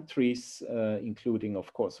circumboreal countries, including,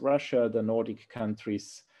 of course, Russia, the Nordic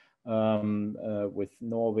countries, with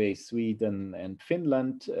Norway, Sweden, and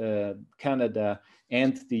Finland, Canada,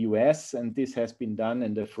 and the US. And this has been done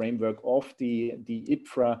in the framework of the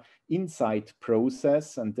IPFRA Insight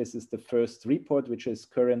process. And this is the first report, which is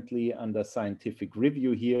currently under scientific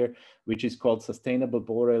review here, which is called Sustainable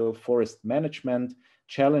Boreal Forest Management: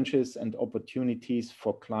 Challenges and Opportunities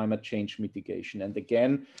for Climate Change Mitigation. And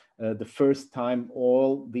again, the first time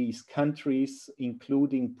all these countries,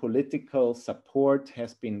 including political support,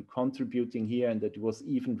 has been contributing here, and that was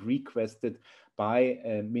even requested by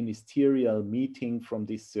a ministerial meeting from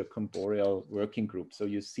this Circumboreal Working Group. So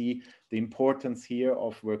you see the importance here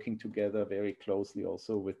of working together very closely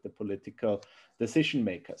also with the political decision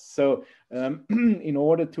makers. So in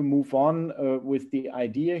order to move on with the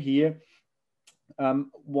idea here,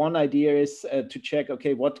 one idea is to check,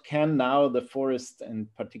 okay, what can now the forest, and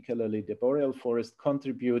particularly the Boreal forest,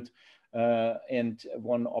 contribute? And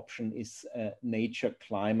one option is nature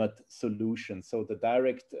climate solutions. So the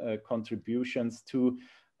direct contributions to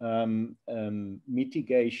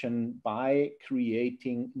mitigation by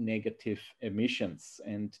creating negative emissions.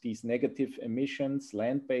 And these negative emissions,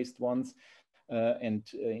 land-based ones, and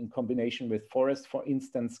in combination with forest, for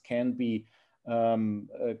instance, can be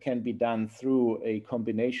can be done through a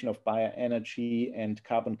combination of bioenergy and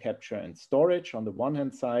carbon capture and storage on the one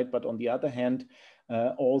hand side, but on the other hand,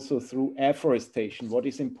 also through afforestation. What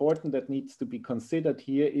is important that needs to be considered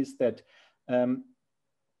here is that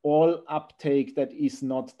all uptake that is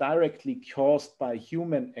not directly caused by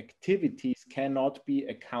human activities cannot be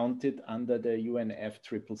accounted under the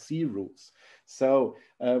UNFCCC rules. So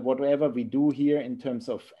whatever we do here in terms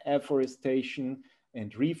of afforestation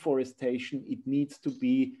and reforestation, it needs to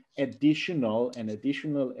be an additional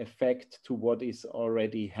effect to what is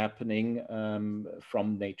already happening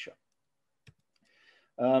from nature.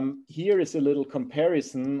 Here is a little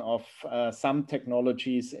comparison of some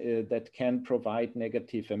technologies that can provide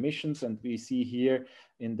negative emissions. And we see here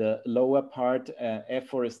in the lower part,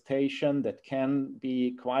 afforestation that can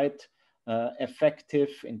be quite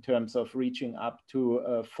effective in terms of reaching up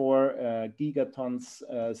to 4 gigatons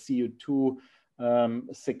CO2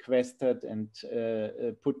 sequestered and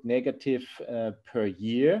put negative per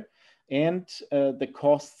year. And the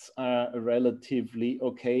costs are relatively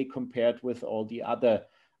okay compared with all the other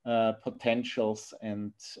potentials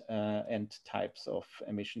and types of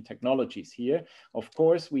emission technologies here. Of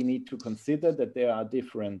course, we need to consider that there are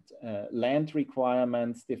different land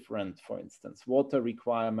requirements, different, for instance, water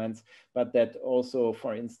requirements, but that also,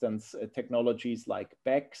 for instance, technologies like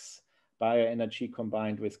Bäck's bioenergy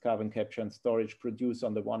combined with carbon capture and storage produce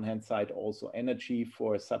on the one hand side also energy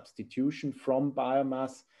for substitution from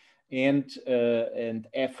biomass. And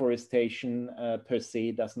afforestation per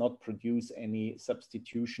se does not produce any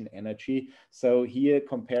substitution energy. So here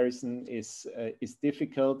comparison is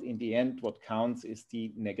difficult. In the end, what counts is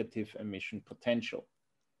the negative emission potential.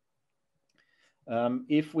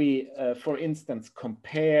 If we, for instance,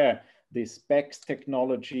 compare this Bäck's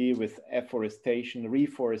technology with afforestation,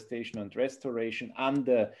 reforestation, and restoration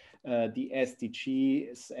under the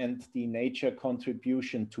SDGs and the nature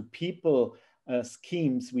contribution to people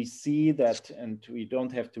schemes, we see that, and we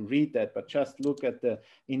don't have to read that, but just look at the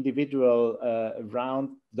individual round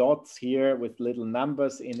dots here with little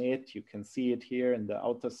numbers in it. You can see it here in the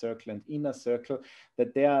outer circle and inner circle,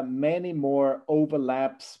 that there are many more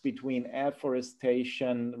overlaps between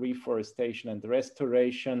afforestation, reforestation, and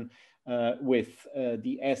restoration with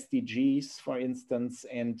the SDGs, for instance,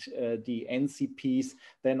 and the NCPs.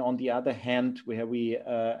 Then on the other hand, where we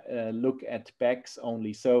look at Bäck's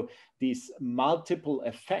only. So these multiple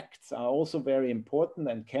effects are also very important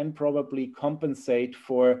and can probably compensate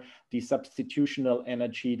for the substitutional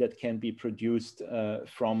energy that can be produced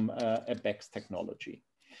from a Bäck's technology.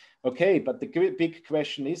 Okay, but the big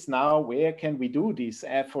question is now, where can we do this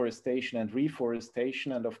afforestation and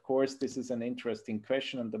reforestation? And of course, this is an interesting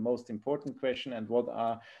question and the most important question, and what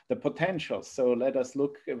are the potentials? So let us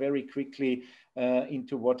look very quickly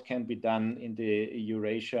into what can be done in the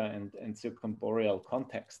Eurasia and circumboreal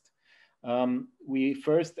context. We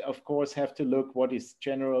first, of course, have to look what is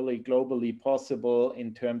generally globally possible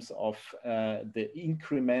in terms of the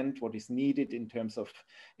increment, what is needed in terms of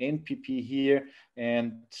NPP here.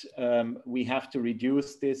 And we have to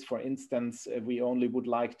reduce this. For instance, we only would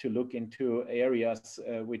like to look into areas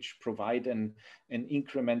which provide an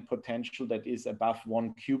increment potential that is above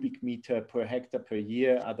 1 cubic meter per hectare per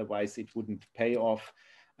year. Otherwise, it wouldn't pay off.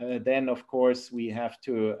 Then, of course, we have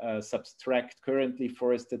to subtract currently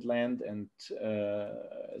forested land, and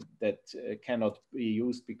that cannot be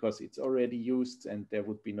used because it's already used and there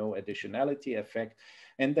would be no additionality effect.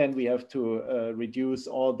 And then we have to reduce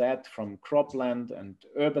all that from cropland and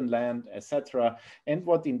urban land, etc. And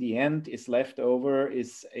what in the end is left over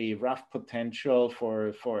is a rough potential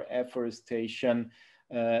for afforestation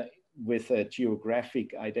with a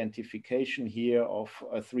geographic identification here of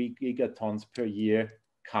 3 gigatons per year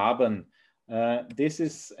carbon. This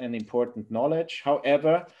is an important knowledge.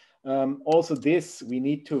 However, also this we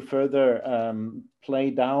need to further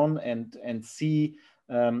play down and see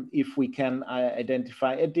if we can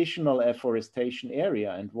identify additional afforestation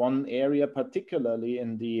area. And one area particularly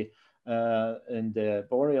in the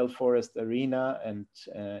boreal forest arena and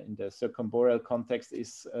in the circumboreal context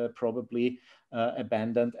is probably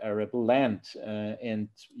abandoned arable land. And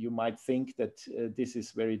you might think that this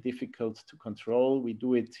is very difficult to control. We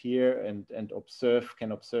do it here and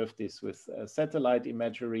can observe this with satellite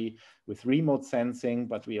imagery, with remote sensing,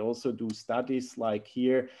 but we also do studies like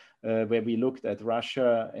here where we looked at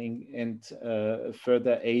Russia and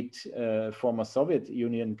further 8 former Soviet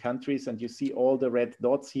Union countries, and you see all the red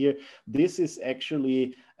dots here. This is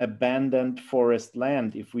actually abandoned forest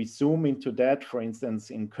land. If we zoom into that, for instance,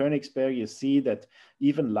 in Königsberg, you see that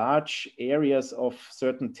even large areas of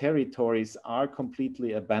certain territories are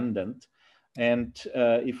completely abandoned. And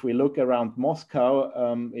if we look around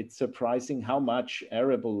Moscow, it's surprising how much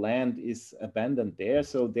arable land is abandoned there.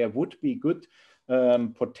 So there would be good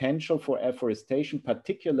potential for afforestation,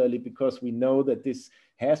 particularly because we know that this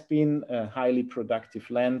has been a highly productive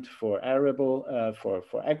land for arable, for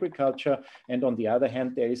agriculture. And on the other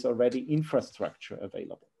hand, there is already infrastructure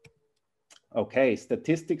available. Okay,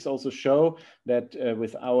 statistics also show that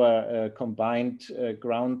with our combined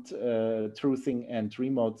ground truthing and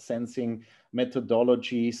remote sensing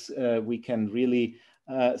methodologies, we can really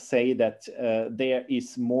say that there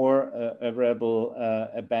is more arable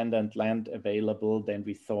abandoned land available than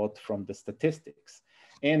we thought from the statistics.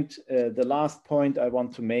 And the last point I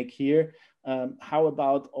want to make here, how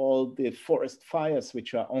about all the forest fires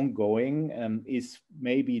which are ongoing? Is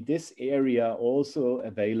maybe this area also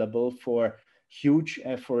available for huge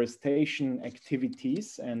afforestation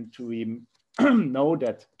activities? And we know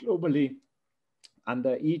that globally,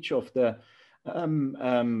 under each of the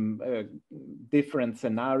different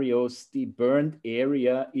scenarios, the burned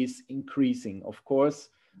area is increasing. Of course,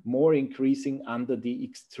 more increasing under the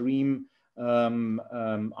extreme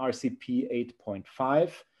RCP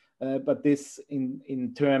 8.5. But this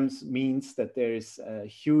in terms means that there is a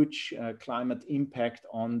huge climate impact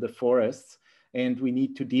on the forests, and we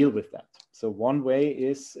need to deal with that. So one way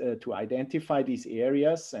is to identify these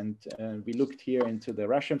areas, and we looked here into the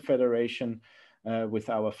Russian Federation with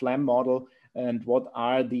our FLAM model, and what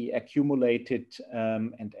are the accumulated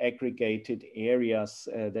and aggregated areas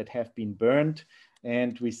that have been burned.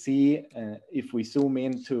 And we see, if we zoom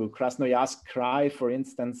into Krasnoyarsk Krai, for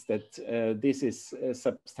instance, that this is a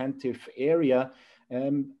substantive area,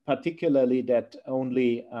 particularly that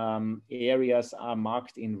only areas are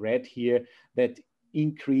marked in red here that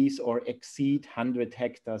increase or exceed 100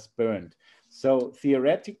 hectares burned. So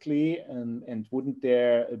theoretically, and wouldn't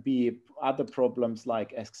there be other problems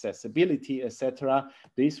like accessibility, etc.,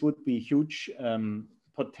 this would be huge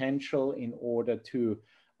potential in order to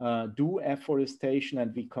do afforestation.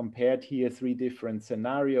 And we compared here 3 different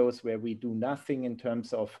scenarios where we do nothing in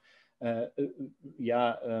terms of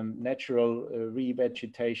natural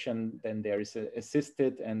revegetation. Then there is an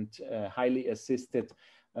assisted and highly assisted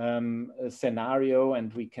scenario,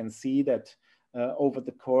 and we can see that over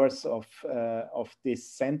the course of this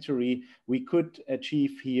century, we could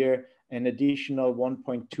achieve here an additional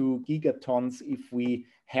 1.2 gigatons if we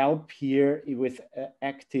help here with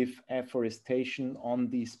active afforestation on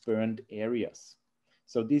these burned areas.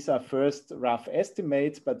 So these are first rough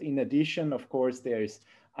estimates, but in addition, of course, there is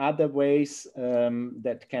other ways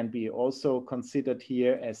that can be also considered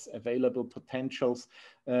here as available potentials.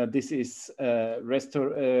 This is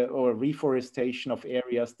reforestation of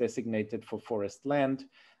areas designated for forest land,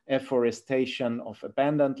 afforestation of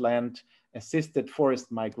abandoned land, assisted forest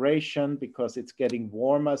migration because it's getting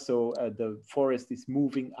warmer, so the forest is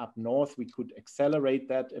moving up north. We could accelerate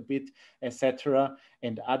that a bit, etc.,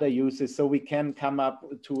 and other uses. So we can come up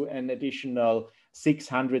to an additional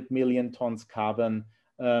 600 million tons carbon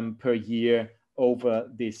per year over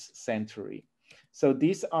this century. So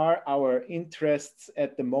these are our interests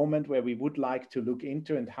at the moment where we would like to look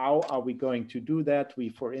into, and how are we going to do that? We,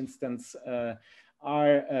 for instance,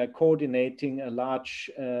 are coordinating a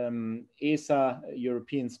large ESA,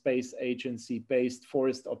 European Space Agency-based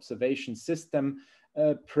forest observation system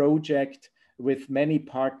project with many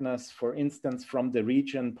partners, for instance, from the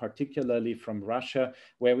region, particularly from Russia,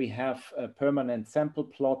 where we have permanent sample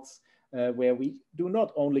plots where we do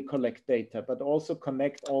not only collect data, but also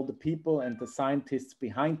connect all the people and the scientists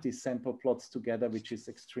behind these sample plots together, which is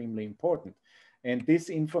extremely important. And this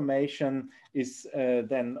information is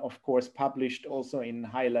then, of course, published also in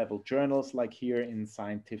high-level journals, like here in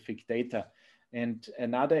Scientific Data. And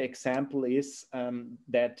another example is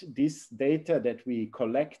that this data that we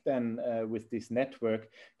collect then with this network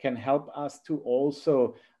can help us to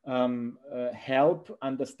also help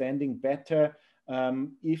understanding better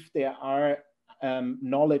if there are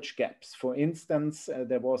knowledge gaps. For instance,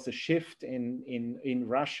 there was a shift in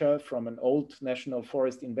Russia from an old national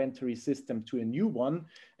forest inventory system to a new one,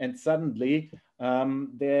 and suddenly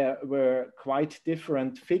there were quite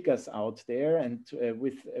different figures out there. And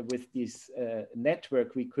with this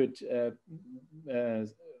network, we could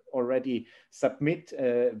already submit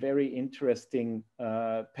a very interesting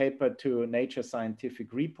paper to Nature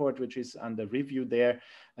Scientific Report, which is under review there,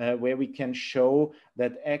 where we can show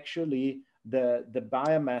that actually the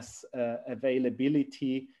biomass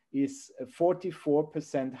availability is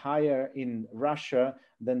 44% higher in Russia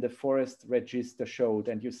than the forest register showed.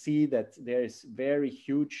 And you see that there is very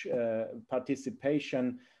huge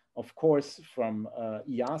participation, of course, from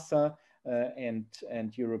IIASA, and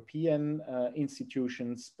European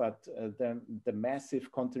institutions, but the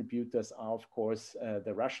massive contributors are, of course,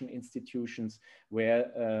 the Russian institutions,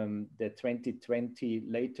 where the 2020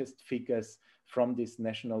 latest figures from this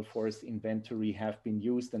national forest inventory have been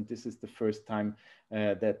used. And this is the first time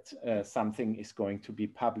that something is going to be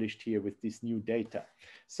published here with this new data.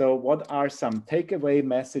 So what are some takeaway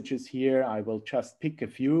messages here? I will just pick a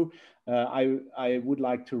few. I would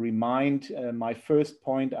like to remind my first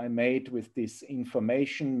point I made with this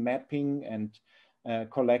information mapping and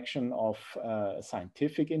collection of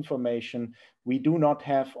scientific information. We do not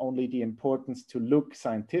have only the importance to look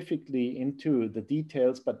scientifically into the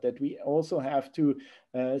details, but that we also have to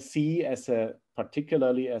see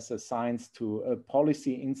particularly as a science to a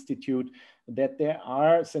policy institute, that there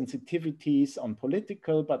are sensitivities on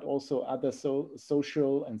political, but also other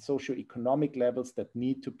social and socio-economic levels that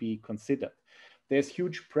need to be considered. There's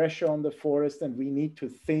huge pressure on the forest, and we need to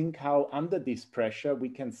think how under this pressure we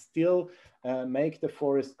can still make the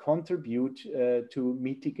forest contribute to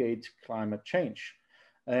mitigate climate change.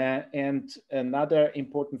 And another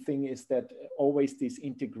important thing is that always this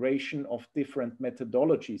integration of different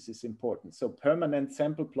methodologies is important. So permanent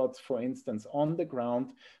sample plots, for instance, on the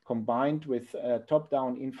ground, combined with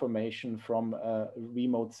top-down information from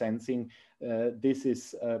remote sensing, this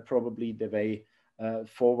is probably the way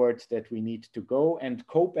forward that we need to go. And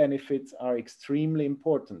co-benefits are extremely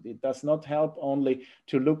important. It does not help only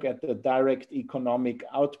to look at the direct economic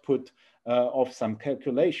output of some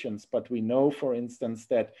calculations, but we know, for instance,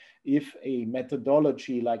 that if a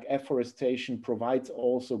methodology like afforestation provides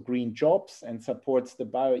also green jobs and supports the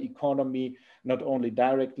bioeconomy, not only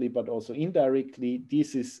directly, but also indirectly,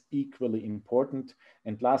 this is equally important.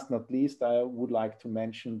 And last not least, I would like to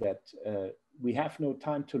mention that we have no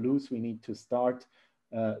time to lose. We need to start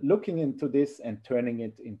looking into this and turning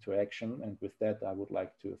it into action. And with that, I would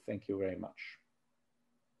like to thank you very much.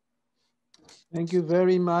 Thank you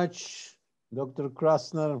very much, Dr.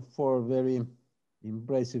 Krasner, for a very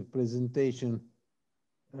impressive presentation.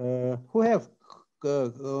 Who has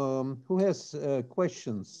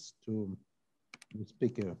questions to the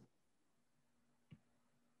speaker?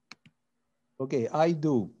 Okay, I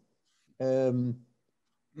do.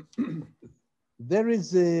 There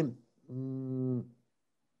is a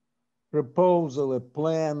proposal, a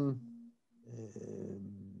plan,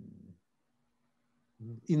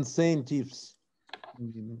 incentives,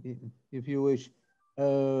 if you wish,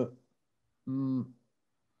 to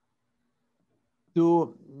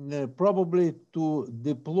probably to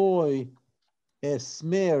deploy a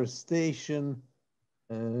smear station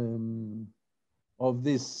of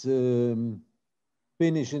this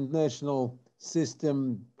Finnish international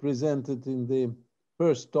system presented in the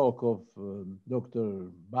first talk of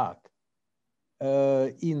Dr. Bäck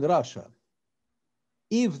in Russia.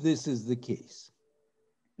 If this is the case,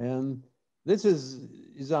 and this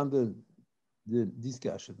is under the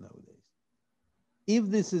discussion nowadays. If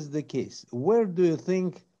this is the case, where do you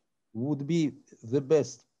think would be the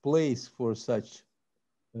best place for such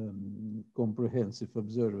comprehensive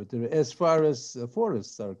observatory as far as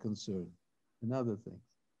forests are concerned and other things?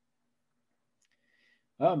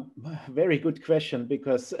 Very good question,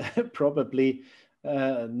 because probably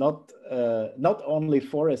not only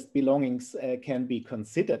forest belongings can be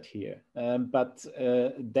considered here, but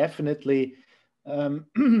definitely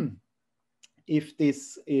if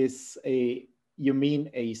this is you mean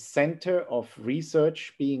a center of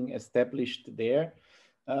research being established there?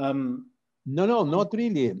 No, not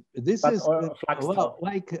really. This is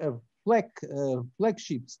like a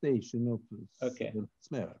flagship station of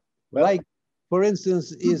SMER. Well, like, for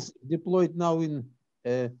instance, is deployed now in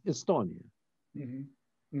Estonia. Mm-hmm.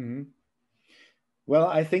 Mm-hmm. Well,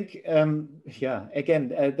 I think, yeah, again,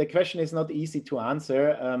 the question is not easy to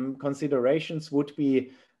answer. Considerations would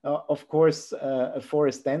be, of course,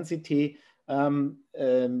 forest density.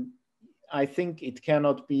 I think it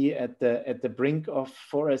cannot be at the brink of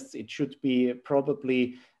forests. It should be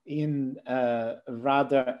probably in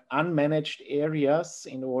rather unmanaged areas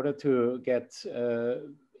in order to get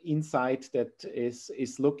insight that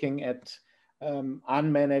is looking at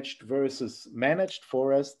unmanaged versus managed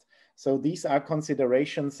forest. So these are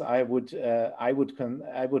considerations I would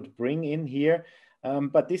bring in here.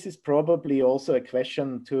 But this is probably also a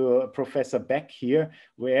question to Professor Bäck here,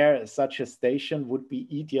 where such a station would be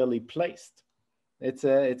ideally placed. It's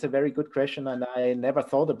a very good question, and I never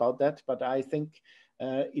thought about that, but I think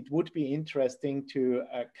it would be interesting to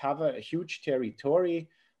cover a huge territory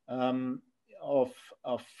of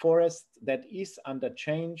forest that is under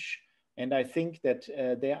change. And I think that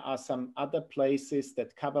there are some other places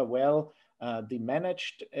that cover well the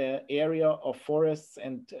managed area of forests,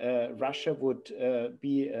 and Russia would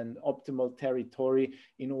be an optimal territory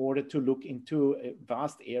in order to look into a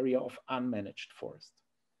vast area of unmanaged forest?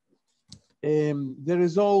 There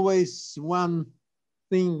is always one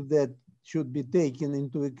thing that should be taken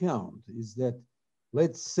into account, is that,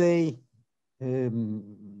 let's say,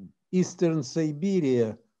 Eastern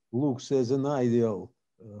Siberia looks as an ideal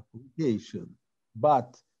location,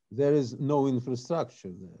 but there is no infrastructure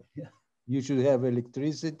there. Yeah. You should have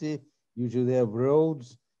electricity, you should have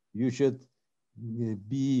roads, you should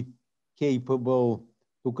be capable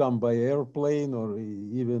to come by airplane or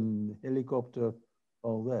even helicopter,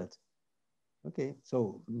 all that. Okay,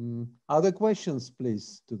 so other questions,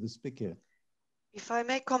 please, to the speaker. If I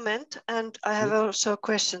may comment, and I have also a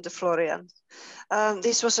question to Florian.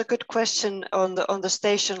 This was a good question on the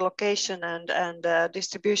station location and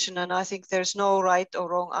distribution, and I think there's no right or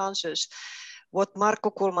wrong answers. What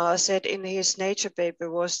Markku Kulmala said in his Nature paper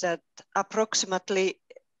was that approximately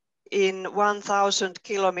in 1,000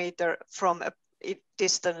 kilometers from a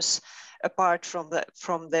distance apart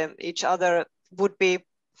from them each other would be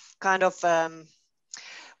kind of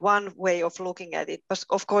one way of looking at it, but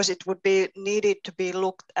of course it would be needed to be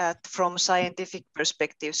looked at from scientific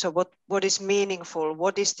perspective. So what is meaningful?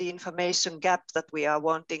 What is the information gap that we are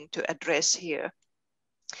wanting to address here?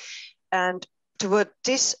 And toward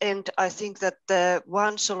this end, I think that the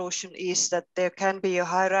one solution is that there can be a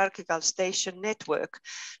hierarchical station network,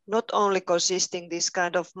 not only consisting this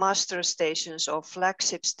kind of master stations or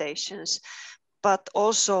flagship stations, but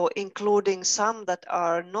also including some that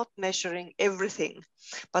are not measuring everything,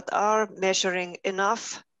 but are measuring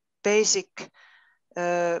enough basic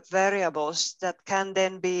variables that can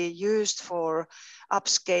then be used for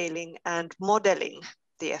upscaling and modeling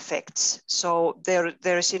the effects. So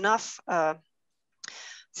there is enough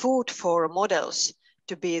food for models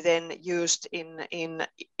to be then used in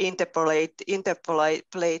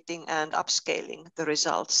interpolating and upscaling the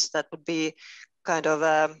results. That would be kind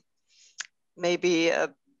of maybe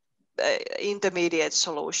an intermediate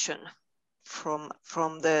solution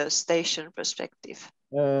from the station perspective.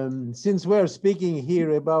 Since we're speaking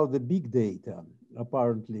here about the big data,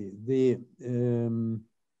 apparently the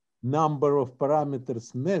number of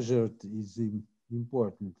parameters measured is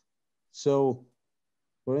important. So,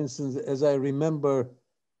 for instance, as I remember,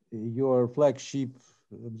 your flagship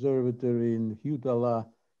observatory in Hautala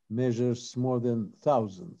measures more than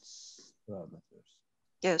thousands parameters.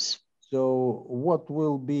 Yes. So what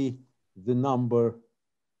will be the number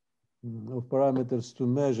of parameters to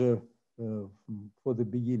measure for the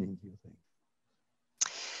beginning, you think?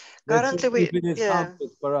 Currently, if it is 100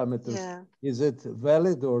 parameters, is it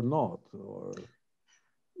valid or not? Or...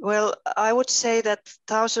 Well, I would say that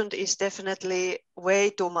 1,000 is definitely way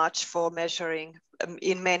too much for measuring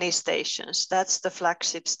in many stations. That's the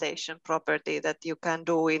flagship station property that you can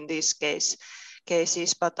do in these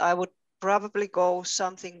cases, but I would probably go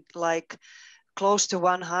something like close to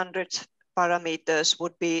 100 parameters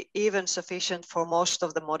would be even sufficient for most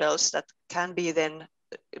of the models that can be then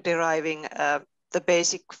deriving the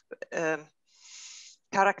basic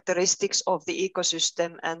characteristics of the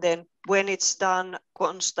ecosystem. And then when it's done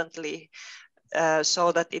constantly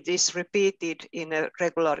so that it is repeated in a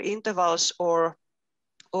regular intervals or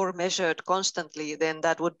measured constantly, then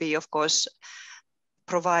that would be, of course,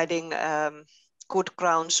 providing good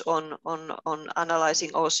grounds on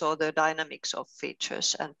analyzing also the dynamics of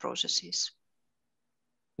features and processes.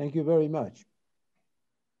 Thank you very much.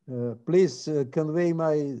 Please convey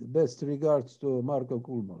my best regards to Markku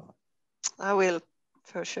Kulmala. I will,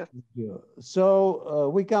 for sure. So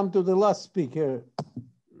we come to the last speaker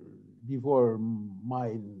before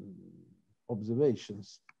my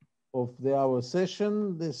observations of our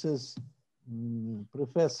session. This is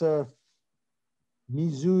Professor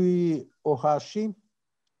Mizui Ohashi,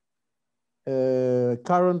 who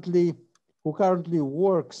currently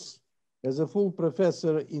works as a full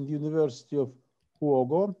professor in the University of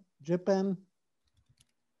Hyogo, Japan.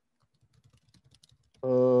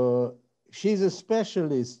 She's a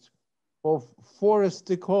specialist of forest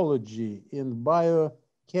ecology and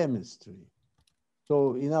biochemistry.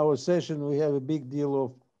 So in our session, we have a big deal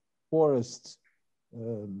of forest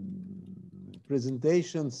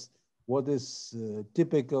presentations, what is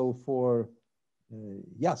typical for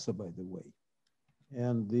IIASA, by the way.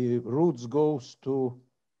 And the roots goes to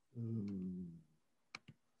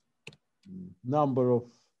number of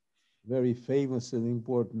very famous and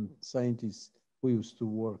important scientists who used to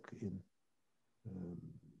work in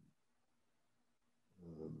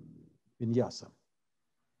IIASA.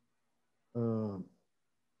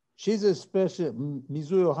 She's a special,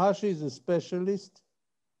 Mizui Ohashi is a specialist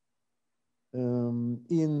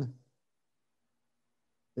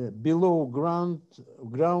below ground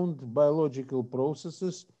biological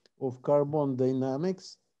processes of carbon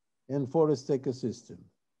dynamics and forest ecosystem.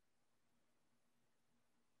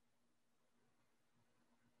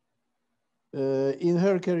 In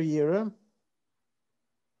her career,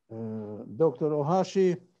 Dr.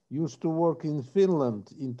 Ohashi used to work in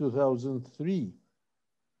Finland in 2003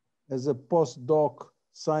 as a postdoc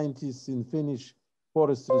scientist in Finnish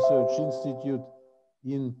Forest Research Institute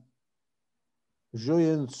in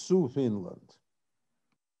Joensuu, Finland.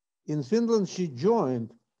 In Finland, she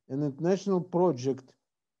joined an international project,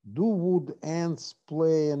 Do Wood Ants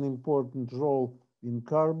Play an Important Role in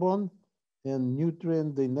Carbon and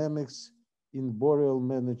Nutrient Dynamics in Boreal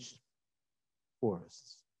Managed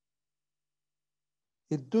Forests?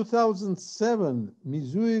 In 2007,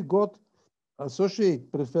 Mizui got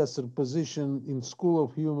associate professor position in School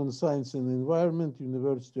of Human Science and Environment,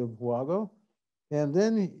 University of Huago, and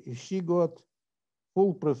then she got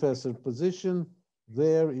full professor position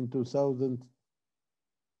there in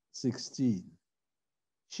 2016.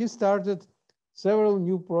 She started several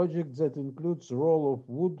new projects that includes the role of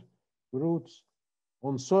wood roots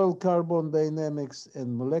on soil carbon dynamics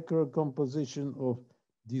and molecular composition of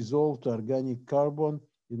dissolved organic carbon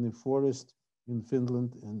in the forest in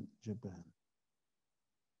Finland and Japan.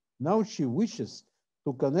 Now she wishes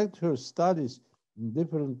to connect her studies in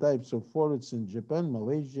different types of forests in Japan,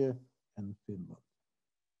 Malaysia, and Finland.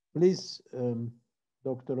 Please,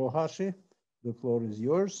 Dr. Ohashi, the floor is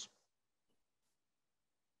yours.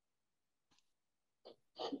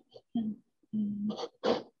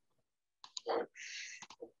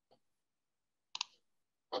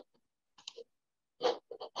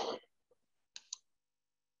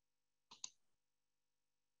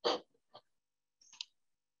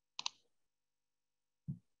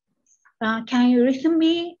 Can you listen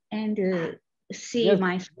me and see yes,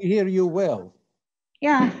 my? We hear you well.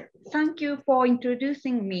 Yeah, thank you for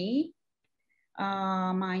introducing me.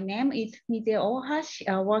 My name is Mise Ohashi,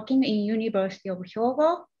 working in University of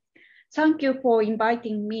Hyogo. Thank you for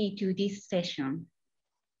inviting me to this session.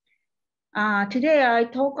 Today I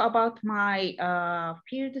talk about my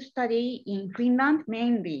field study in Finland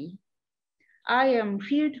mainly. I am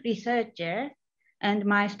field researcher and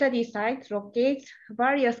my study site locates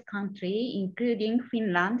various countries, including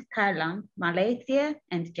Finland, Thailand, Malaysia,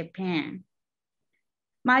 and Japan.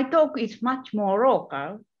 My talk is much more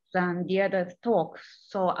local than the other talks,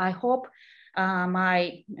 so I hope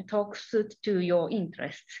my talk suits to your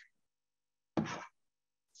interests.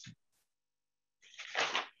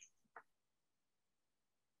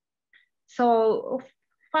 So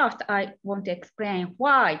first, I want to explain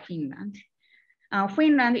why Finland.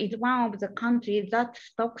 Finland is one of the countries that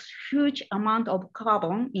stocks huge amount of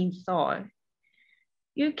carbon in soil.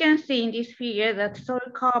 You can see in this figure that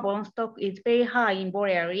soil carbon stock is very high in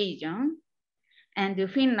Boreal region, and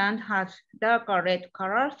Finland has darker red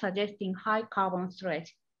color, suggesting high carbon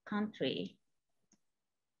storage country.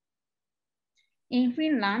 In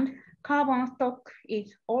Finland, carbon stock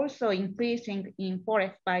is also increasing in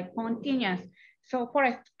forest by continuous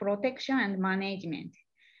forest protection and management.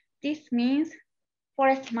 This means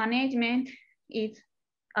forest management is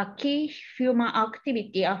a key human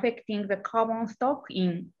activity affecting the carbon stock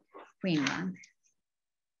in Finland.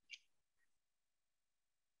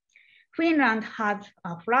 Finland has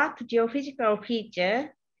a flat geophysical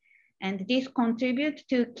feature, and this contributes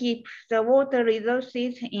to keep the water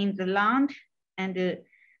resources in the land and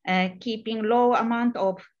keeping low amount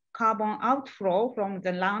of carbon outflow from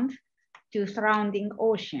the land to surrounding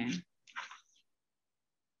ocean.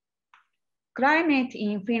 Climate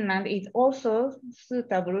in Finland is also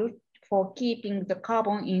suitable for keeping the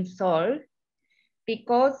carbon in soil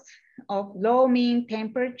because of low mean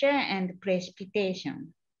temperature and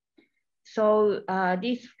precipitation. So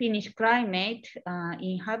this Finnish climate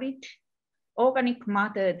inhabits organic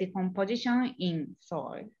matter decomposition in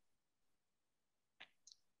soil.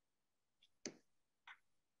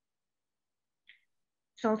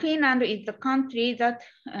 So Finland is the country that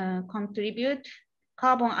contributes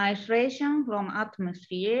carbon isolation from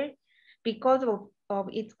atmosphere because of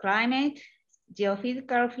its climate,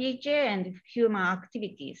 geophysical feature, and human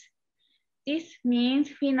activities. This means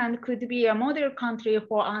Finland could be a model country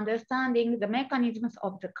for understanding the mechanisms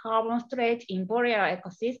of the carbon storage in boreal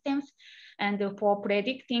ecosystems and for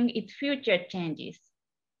predicting its future changes.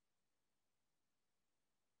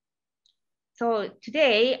 So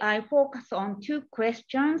today I focus on two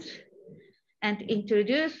questions and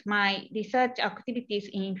introduce my research activities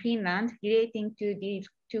in Finland relating to these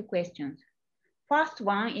two questions. First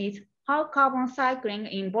one is how carbon cycling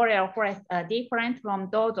in boreal forests are different from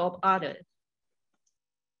those of others.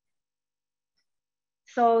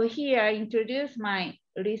 So here I introduce my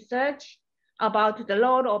research about the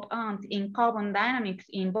role of ants in carbon dynamics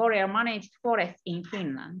in boreal managed forests in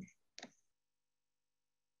Finland.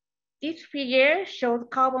 This figure shows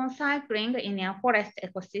carbon cycling in a forest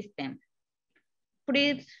ecosystem.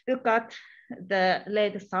 Please look at the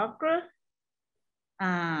red circle,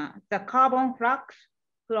 the carbon flux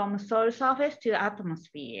from soil surface to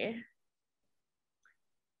atmosphere.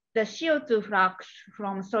 The CO2 flux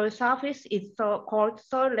from soil surface is called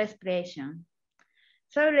soil respiration.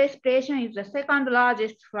 Soil respiration is the second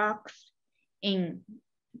largest flux in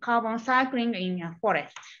carbon cycling in a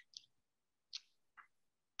forest.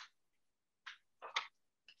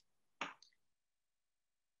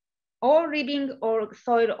 All living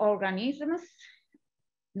soil organisms,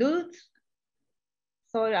 roots,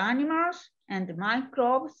 soil animals, and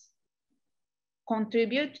microbes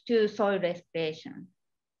contribute to soil respiration.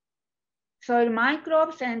 Soil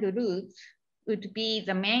microbes and roots would be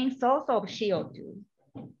the main source of CO2.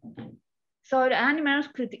 Soil animals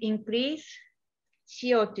could increase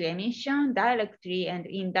CO2 emission directly and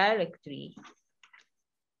indirectly.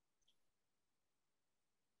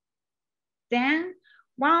 Then,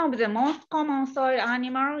 one of the most common soil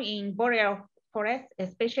animals in boreal forests,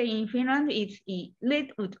 especially in Finland, is the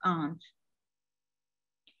redwood ant.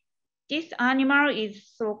 This animal is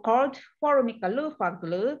so-called Formica lufa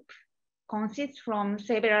group, consists from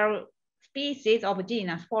several species of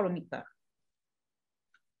genus Formica.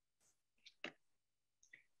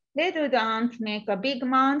 Redwood ants make a big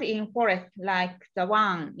mound in forests like the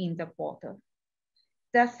one in the photo.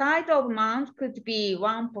 The size of mounds could be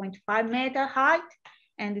 1.5 meter height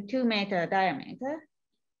and 2 meter diameter.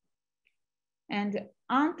 And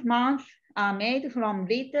ant mounds are made from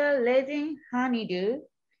little resin honeydew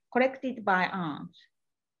collected by ants.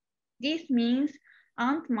 This means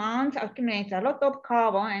ant mounds accumulate a lot of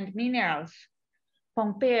carbon and minerals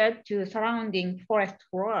compared to surrounding forest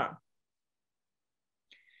floor.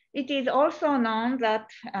 It is also known that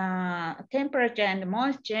temperature and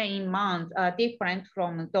moisture in mounds are different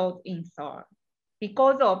from those in soil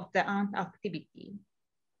because of the ant activity.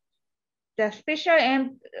 The special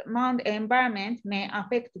mound environment may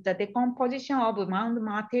affect the decomposition of mound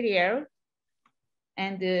material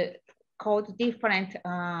and cause different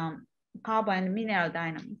carbon and mineral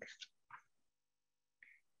dynamics.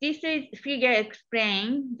 This figure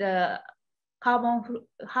explains the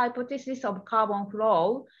hypothesis of carbon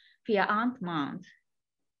flow via ant mounds.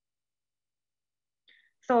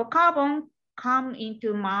 So carbon come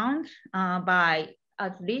into mounds by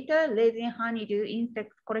as little resin honeydew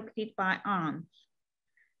insects collected by ants.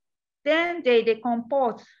 Then they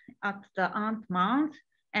decompose at the ant mounds,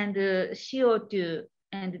 and CO2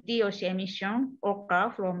 and DOC emission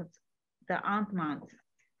occur from the ant mounds.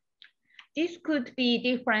 This could be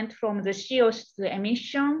different from the CO2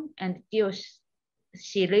 emission and DOC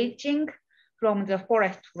leaching from the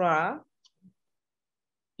forest floor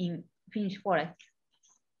in Finnish forest.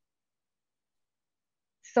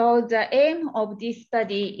 So the aim of this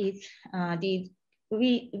study is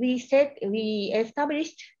we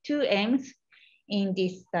established 2 aims in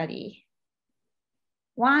this study.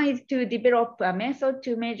 One is to develop a method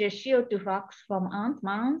to measure CO2 flux from ant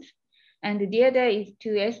mounds, and the other is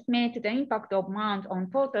to estimate the impact of mounds on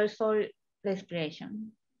total soil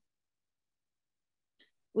respiration.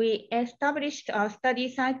 We established our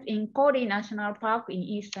study sites in Kori National Park in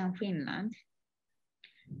eastern Finland.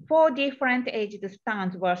 4 different aged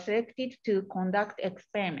stands were selected to conduct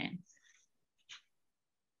experiments.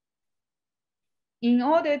 In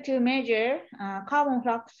order to measure carbon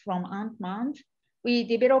flux from ant mounds, we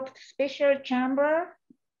developed special chamber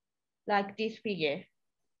like this figure.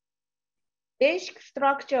 Basic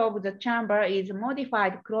structure of the chamber is a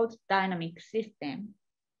modified closed dynamic system.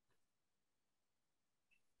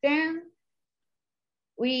 Then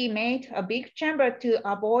we made a big chamber to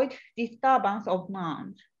avoid disturbance of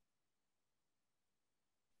mounds.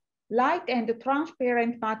 Light and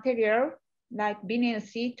transparent material like vinyl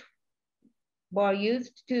sheet were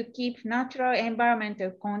used to keep natural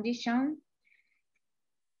environmental conditions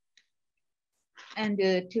and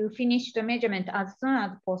to finish the measurement as soon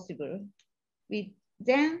as possible. We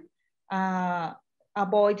then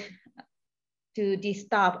avoid to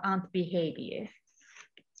disturb ant behavior.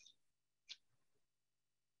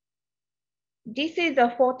 This is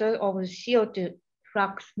a photo of CO2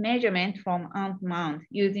 flux measurement from ant mound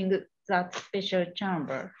using that special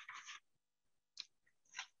chamber.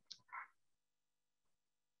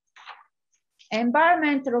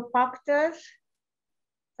 Environmental factors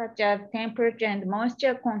such as temperature and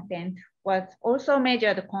moisture content was also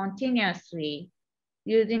measured continuously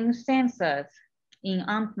using sensors in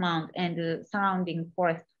ant mound and the surrounding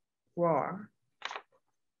forest floor.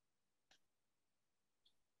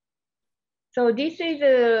 So this is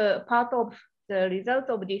a part of the result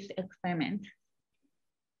of this experiment.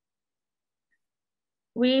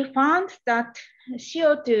 We found that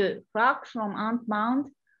CO2 flux from ant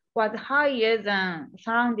mound was higher than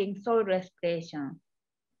surrounding soil respiration.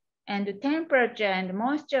 And the temperature and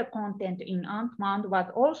moisture content in ant mound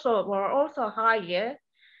were also higher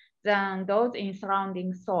than those in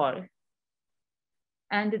surrounding soil.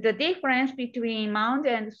 And the difference between mound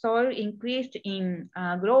and soil increased in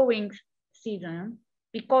growing season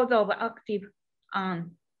because of active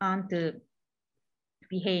ant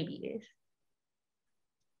behaviors.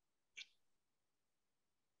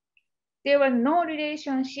 There was no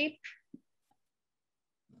relationship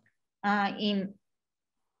in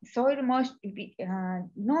soil moisture,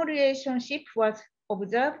 no relationship was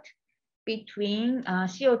observed between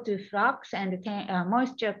CO2 flux and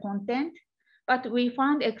moisture content, but we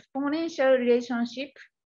found exponential relationship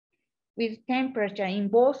with temperature in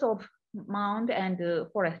both of mound and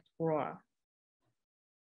forest floor.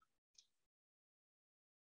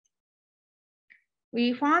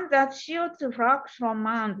 We found that CO2 flux from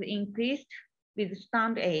mounds increased with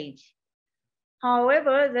stand age.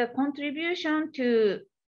 However, the contribution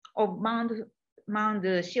of mound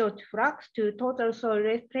CO2 flux to total soil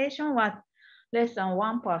respiration was less than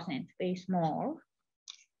 1%, very small.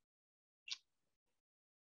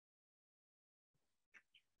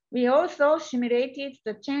 We also simulated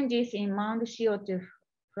the changes in mound CO2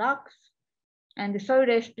 flux and soil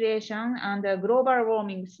respiration under global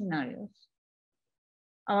warming scenarios.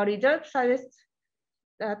 Our results suggest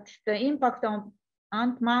that the impact of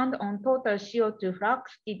ant mound on total CO2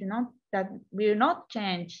 flux will not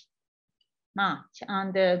change much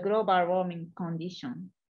under global warming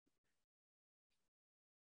conditions.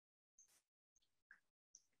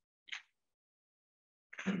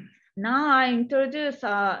 Now I introduce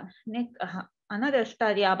another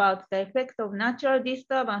study about the effect of natural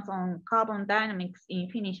disturbance on carbon dynamics in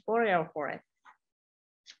Finnish boreal forest.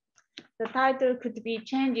 The title could be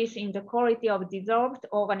Changes in the Quality of Dissolved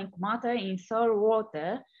Organic Matter in Soil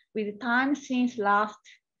Water with Time Since Last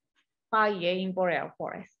Fire in Boreal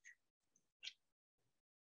Forest.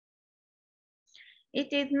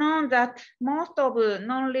 It is known that most of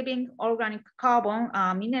non-living organic carbon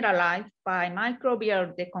are mineralized by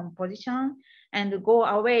microbial decomposition and go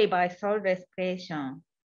away by soil respiration.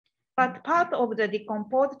 But part of the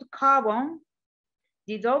decomposed carbon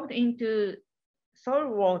dissolved into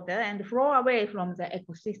soil water and flow away from the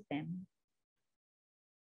ecosystem.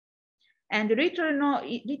 And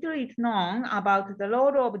little is known about the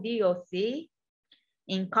role of DOC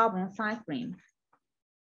in carbon cycling.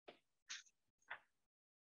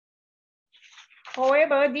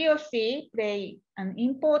 However, DOC play an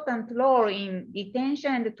important role in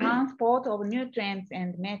retention and transport of nutrients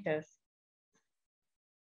and metals.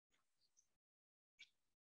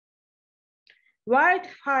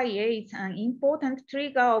 Wildfire is an important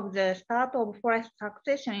trigger of the start of forest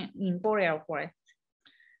succession in boreal forests.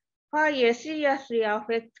 Fire seriously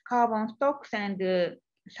affects carbon stocks and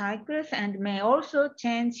cycles and may also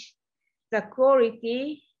change the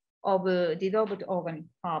quality of dissolved organic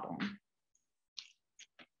carbon.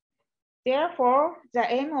 Therefore, the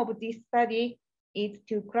aim of this study is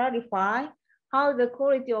to clarify how the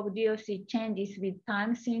quality of DOC changes with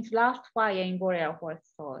time since last fire in boreal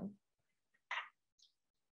forest soil.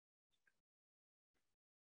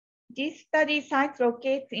 This study site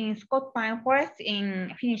locates in Scott Pine Forest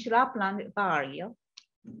in Finnish Lapland area.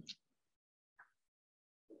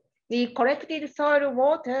 We collected soil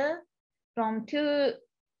water from 2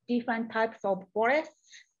 different types of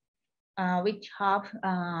forests, which have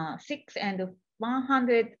 6 and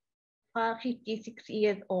 156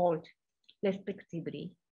 years old,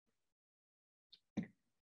 respectively.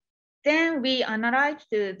 Then we analyzed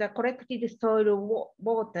the collected soil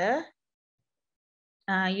water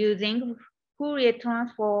using Fourier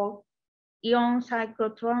transform ion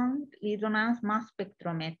cyclotron resonance mass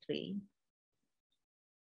spectrometry.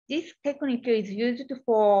 This technique is used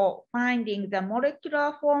for finding the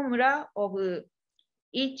molecular formula of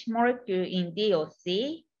each molecule in DOC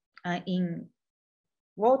in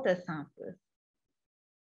water samples.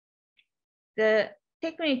 The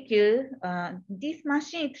technique, this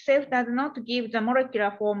machine itself does not give the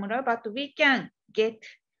molecular formula, but we can get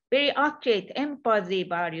very accurate M-per-Z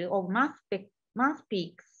value of mass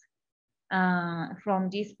peaks from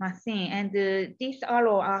this machine. And this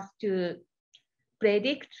allows us to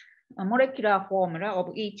predict a molecular formula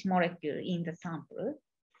of each molecule in the sample.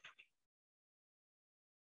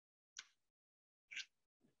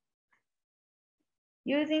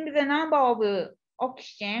 Using the number of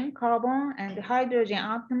oxygen, carbon, and hydrogen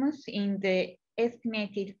atoms in the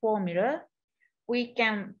estimated formula, we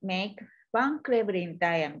can make Van Cleveland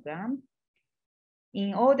diagram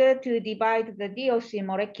in order to divide the DOC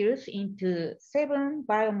molecules into 7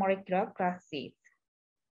 biomolecular classes: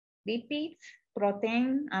 lipids,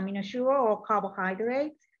 protein, amino sugar or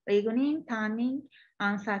carbohydrates, lignin, tannin,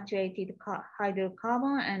 unsaturated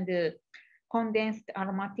hydrocarbon, and condensed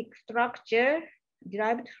aromatic structure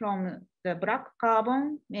derived from the black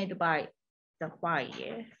carbon made by the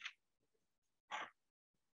fire.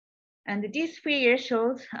 And this figure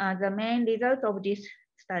shows the main result of this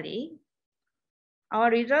study. Our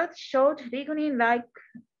results showed lignin-like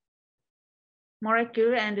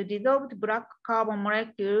molecule and dissolved black carbon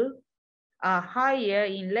molecule are higher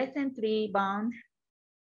in less than 3 bond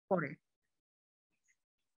forest.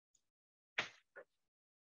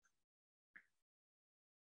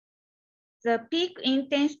 The peak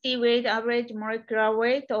intensity weighted average molecular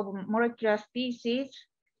weight of molecular species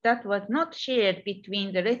that was not shared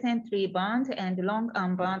between the less than 3 bond and long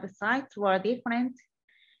unbound sites were different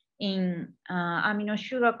in amino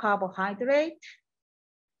sugar carbohydrate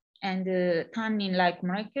and tannin-like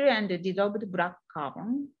molecule and dissolved black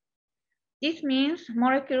carbon. This means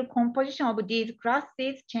molecular composition of these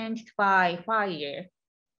classes changed by fire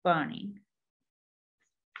burning.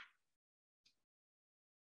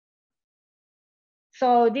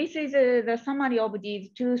 So this is the summary of these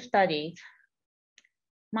 2 studies.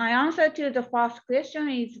 My answer to the first question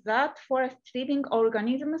is that forest living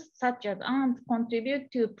organisms such as ants contribute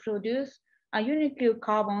to produce a unique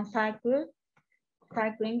carbon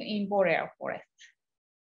cycling in boreal forests.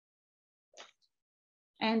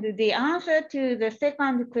 And the answer to the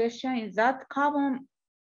second question is that carbon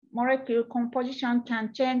molecule composition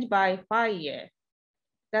can change by fire.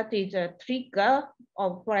 That is a trigger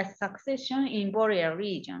of forest succession in boreal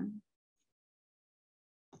region.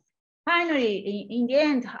 Finally, in the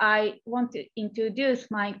end, I want to introduce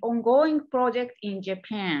my ongoing project in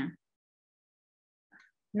Japan.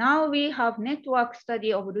 Now we have network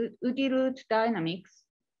study of woody root dynamics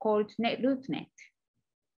called RootNet.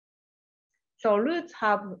 So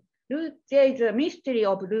there is a mystery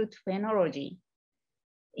of root phenology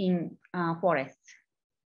in forests.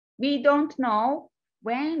 We don't know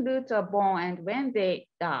when roots are born and when they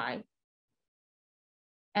die.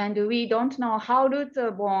 And we don't know how roots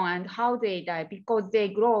are born and how they die because they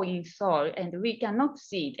grow in soil and we cannot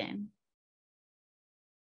see them.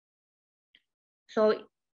 So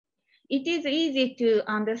it is easy to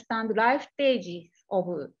understand life stages of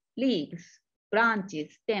leaves,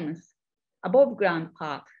 branches, stems, above ground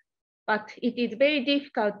part, but it is very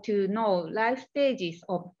difficult to know life stages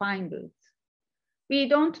of pine roots. We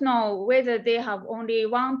don't know whether they have only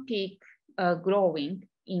 1 peak growing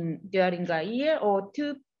during a year or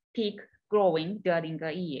 2 peak growing during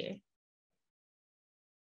a year.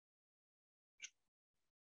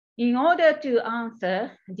 In order to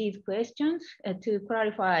answer these questions, to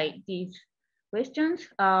clarify these questions,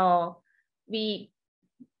 we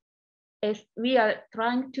are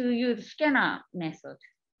trying to use scanner method.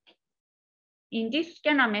 In this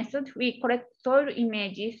scanner method, we collect soil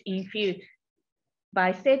images in field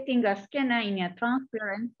by setting a scanner in a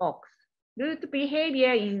transparent box. Root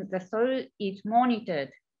behavior in the soil is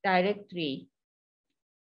monitored directly.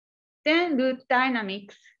 Then root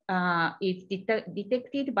dynamics is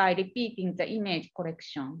detected by repeating the image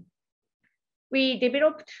collection. We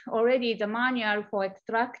developed already the manual for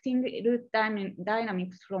extracting root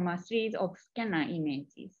dynamics from a series of scanner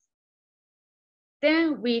images.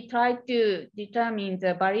 Then we tried to determine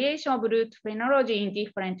the variation of root phenology in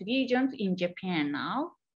different regions in Japan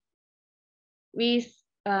now. We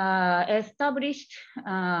established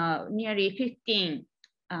nearly 15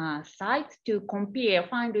 sites to compare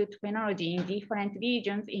fine root phenology in different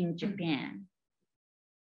regions in Japan.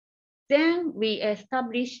 Then we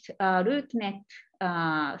established a RootNet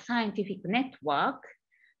scientific network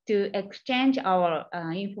to exchange our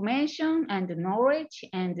information and knowledge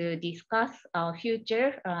and discuss our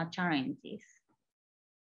future challenges.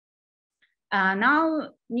 Now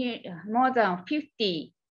more than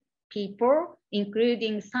 50 people,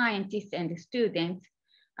 including scientists and students,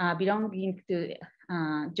 belonging to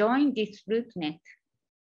join this RootNet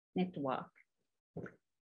network.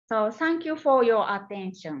 So thank you for your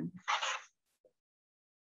attention.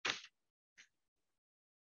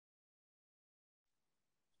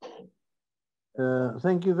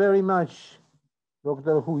 Thank you very much,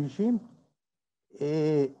 Dr. Huishi,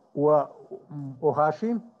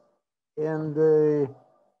 Ohashi, and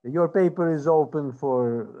your paper is open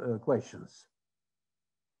for questions.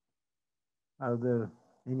 Are there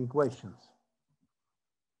any questions?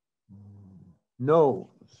 No.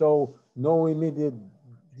 So no immediate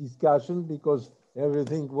discussion because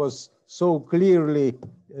everything was so clearly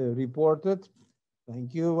reported.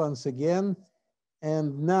 Thank you once again.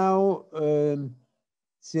 And now,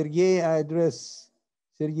 Sergey, I address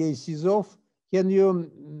Sergey Sizov. Can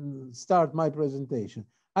you start my presentation?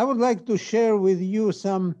 I would like to share with you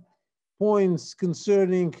some points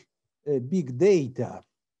concerning big data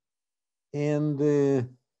and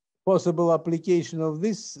possible application of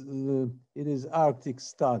this. It is Arctic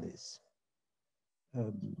studies.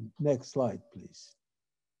 Next slide, please.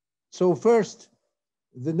 So first,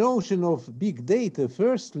 the notion of big data,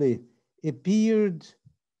 firstly, appeared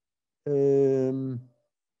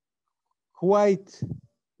quite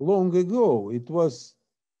long ago. It was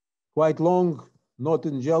quite long, not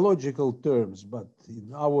in geological terms, but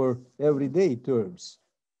in our everyday terms.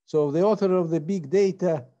 So the author of the big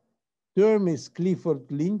data term is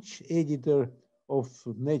Clifford Lynch, editor of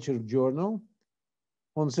Nature Journal.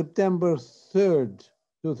 On September 3rd,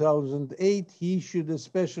 2008, he issued a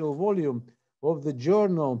special volume of the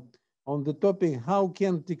journal on the topic, how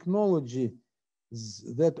can technology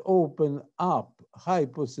that open up high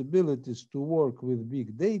possibilities to work with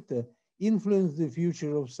big data influence the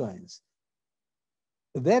future of science?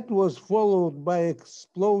 That was followed by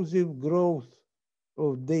explosive growth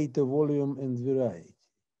of data volume and variety.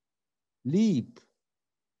 Leap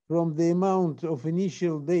from the amount of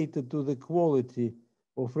initial data to the quality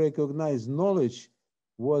of recognized knowledge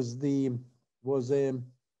was a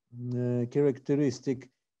characteristic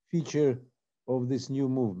feature of this new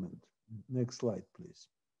movement. Next slide, please.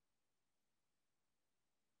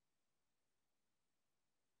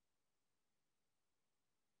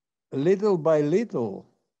 Little by little,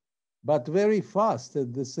 but very fast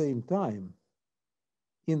at the same time,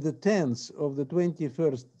 in the 10th of the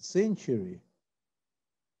 21st century,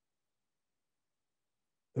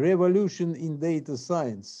 revolution in data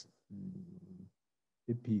science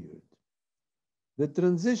appeared. The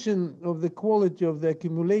transition of the quality of the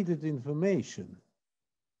accumulated information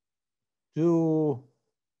to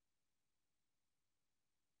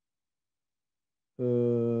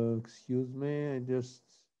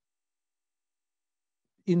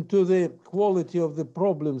into the quality of the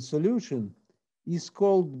problem solution is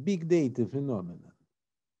called big data phenomenon.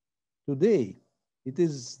 Today, it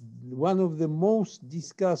is one of the most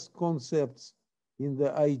discussed concepts in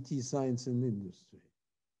the IT science and industry.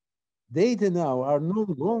 Data now are no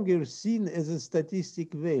longer seen as a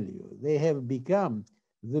statistic value. They have become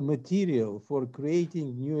the material for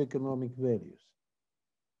creating new economic values.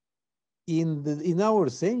 In our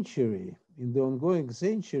century, in the ongoing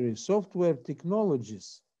century, software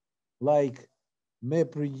technologies like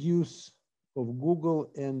MapReduce of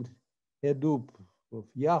Google and Hadoop of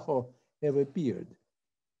Yahoo have appeared.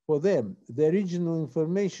 For them, the original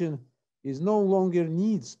information is no longer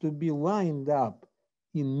needs to be lined up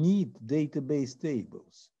in neat database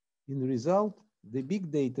tables. In the result, the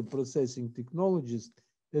big data processing technologies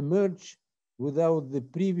emerge without the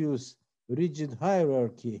previous rigid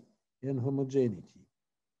hierarchy and homogeneity.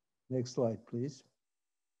 Next slide, please.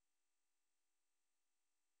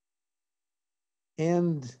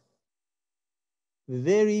 And a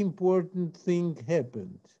very important thing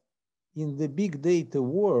happened. In the big data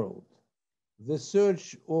world, the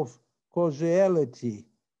search of causality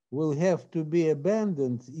will have to be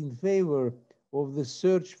abandoned in favor of the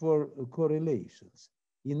search for correlations.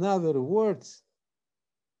 In other words,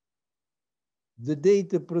 the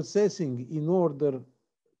data processing, in order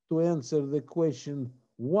to answer the question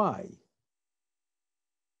why,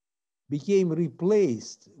 became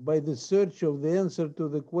replaced by the search of the answer to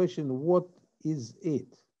the question what is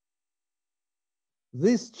it.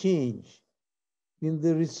 This change in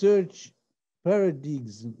the research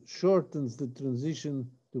paradigm shortens the transition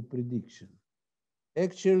to prediction.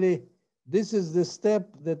 Actually, this is the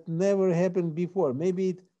step that never happened before. Maybe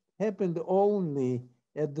it happened only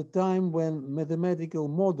at the time when mathematical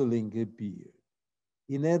modeling appeared.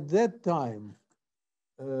 And at that time,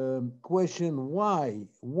 question why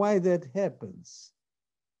that happens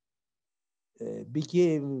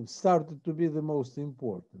started to be the most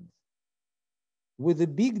important. With the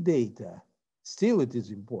big data, still it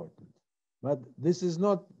is important, but this is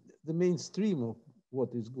not the mainstream of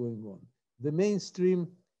what is going on. The mainstream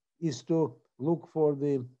is to look for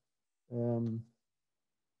the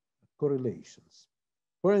correlations.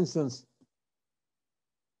 For instance,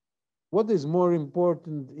 what is more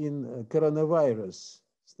important in coronavirus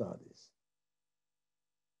studies?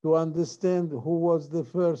 To understand who was the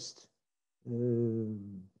first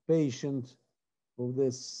patient of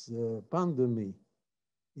this pandemic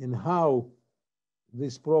and how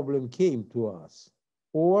this problem came to us,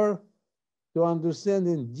 or to understand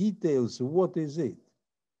in details what is it.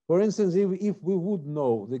 For instance, if we would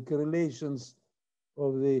know the correlations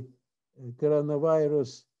of the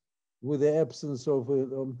coronavirus with the absence of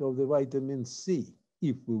the vitamin C,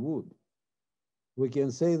 if we would, we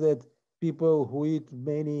can say that people who eat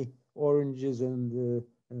many oranges and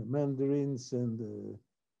mandarins and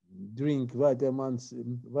drink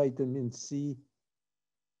vitamin C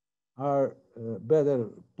are better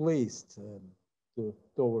placed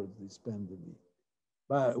towards this pandemic.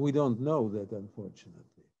 But we don't know that,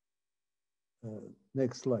 unfortunately.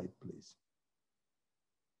 Next slide, please.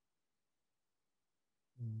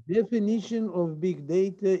 Definition of big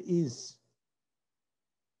data is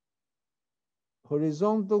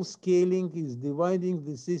horizontal scaling is dividing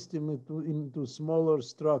the system into smaller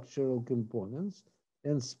structural components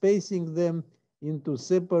and spacing them into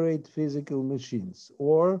separate physical machines,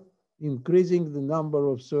 or increasing the number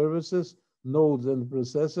of services, nodes, and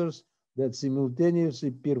processors that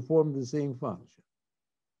simultaneously perform the same function.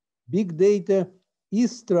 Big data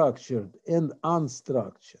is structured and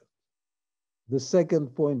unstructured. The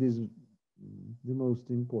second point is the most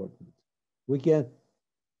important.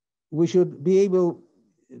 We should be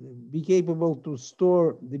capable to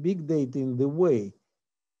store the big data in the way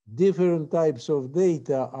different types of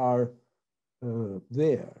data are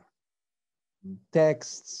there.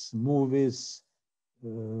 Texts, movies,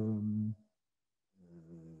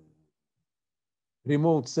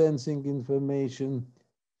 remote sensing information,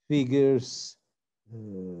 figures,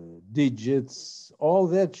 digits, all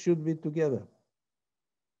that should be together.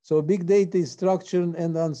 So big data is structured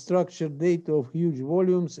and unstructured data of huge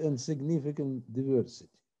volumes and significant diversity,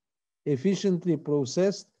 efficiently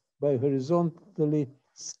processed by horizontally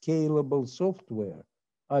scalable software,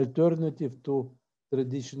 alternative to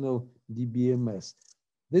traditional DBMS.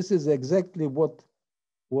 This is exactly what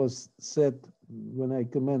was said when I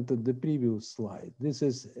commented the previous slide. This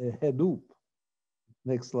is a Hadoop.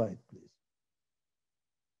 Next slide, please.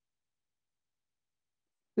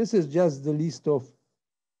 This is just the list of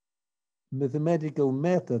mathematical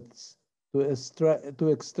methods to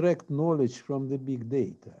extract knowledge from the big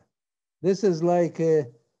data. This is like a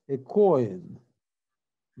coin.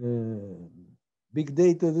 Big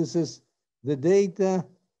data, this is the data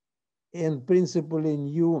and principally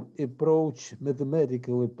new approach,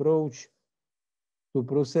 mathematical approach to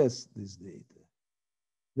process this data.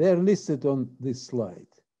 They are listed on this slide.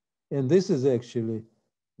 And this is actually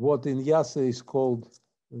what in IIASA is called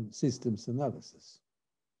systems analysis.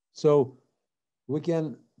 So we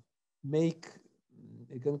can make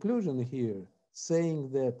a conclusion here saying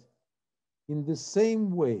that in the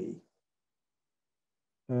same way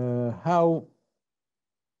how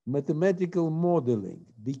mathematical modeling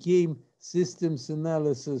became systems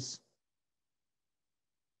analysis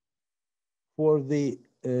for the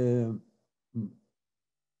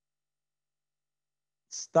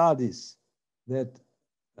studies that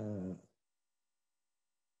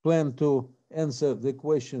plan to answer the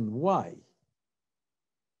question why,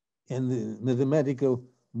 and the mathematical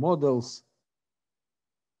models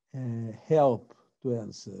help to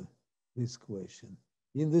answer this question.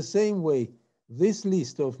 In the same way, this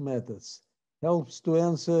list of methods helps to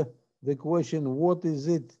answer the question, what is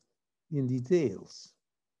it in details?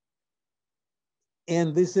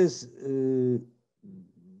 And this is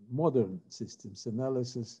modern systems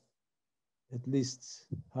analysis, at least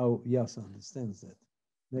how IIASA understands that.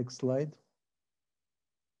 Next slide.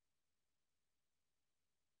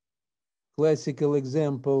 Classical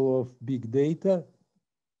example of big data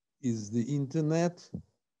is the internet.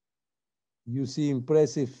 You see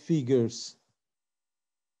impressive figures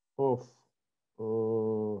of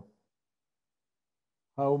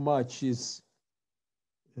how much is,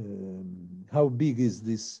 how big is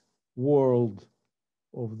this world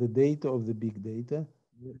of the data, of the big data.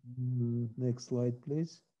 Next slide,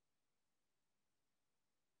 please.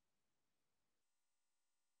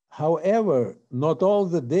 However, not all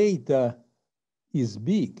the data is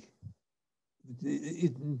big.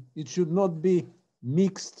 It should not be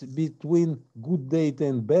mixed between good data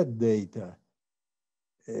and bad data.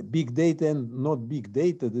 Big data and not big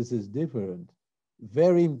data, this is different.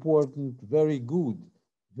 Very important, very good,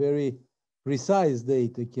 very precise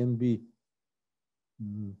data can be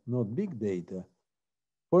not big data.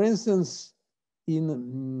 For instance,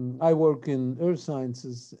 I work in earth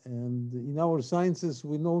sciences, and in our sciences,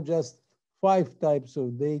 we know just 5 types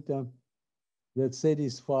of data that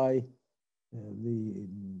satisfy the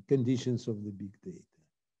conditions of the big data.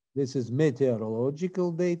 This is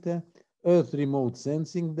meteorological data, Earth remote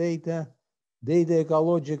sensing data, data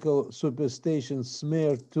ecological superstation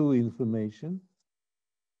SMER2 information,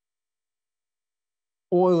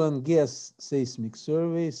 oil and gas seismic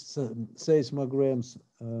surveys, seismograms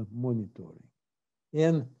monitoring.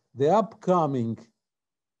 And the upcoming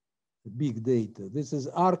big data. This is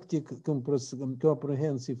Arctic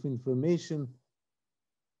comprehensive information,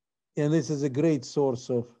 and this is a great source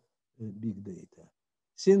of big data.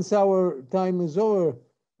 Since our time is over,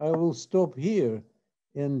 I will stop here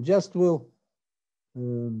and just will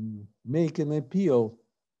make an appeal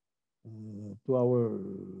to our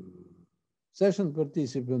session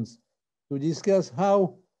participants to discuss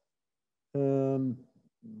how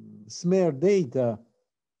SMER data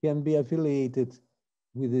can be affiliated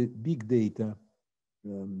with the big data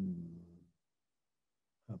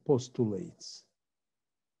postulates.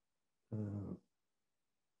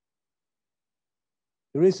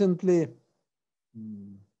 Recently,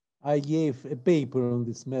 I gave a paper on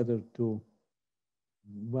this matter to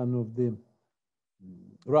one of the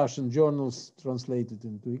Russian journals translated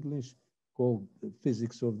into English called The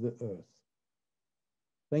Physics of the Earth.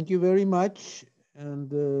 Thank you very much.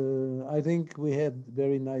 And I think we had a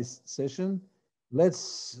very nice session.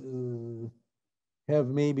 Let's have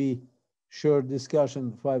maybe short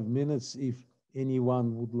discussion, 5 minutes, if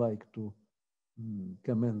anyone would like to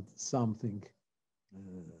comment something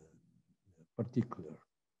particular.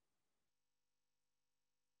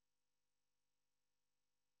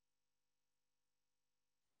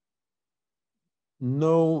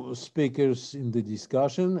 No speakers in the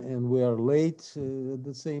discussion, and we are late at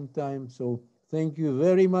the same time. So thank you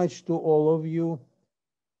very much to all of you.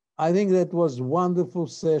 I think that was a wonderful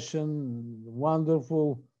session,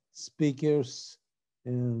 wonderful speakers,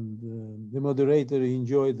 and the moderator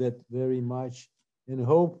enjoyed that very much, and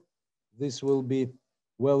hope this will be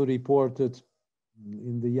well reported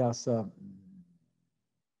in the IIASA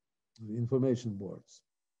information boards.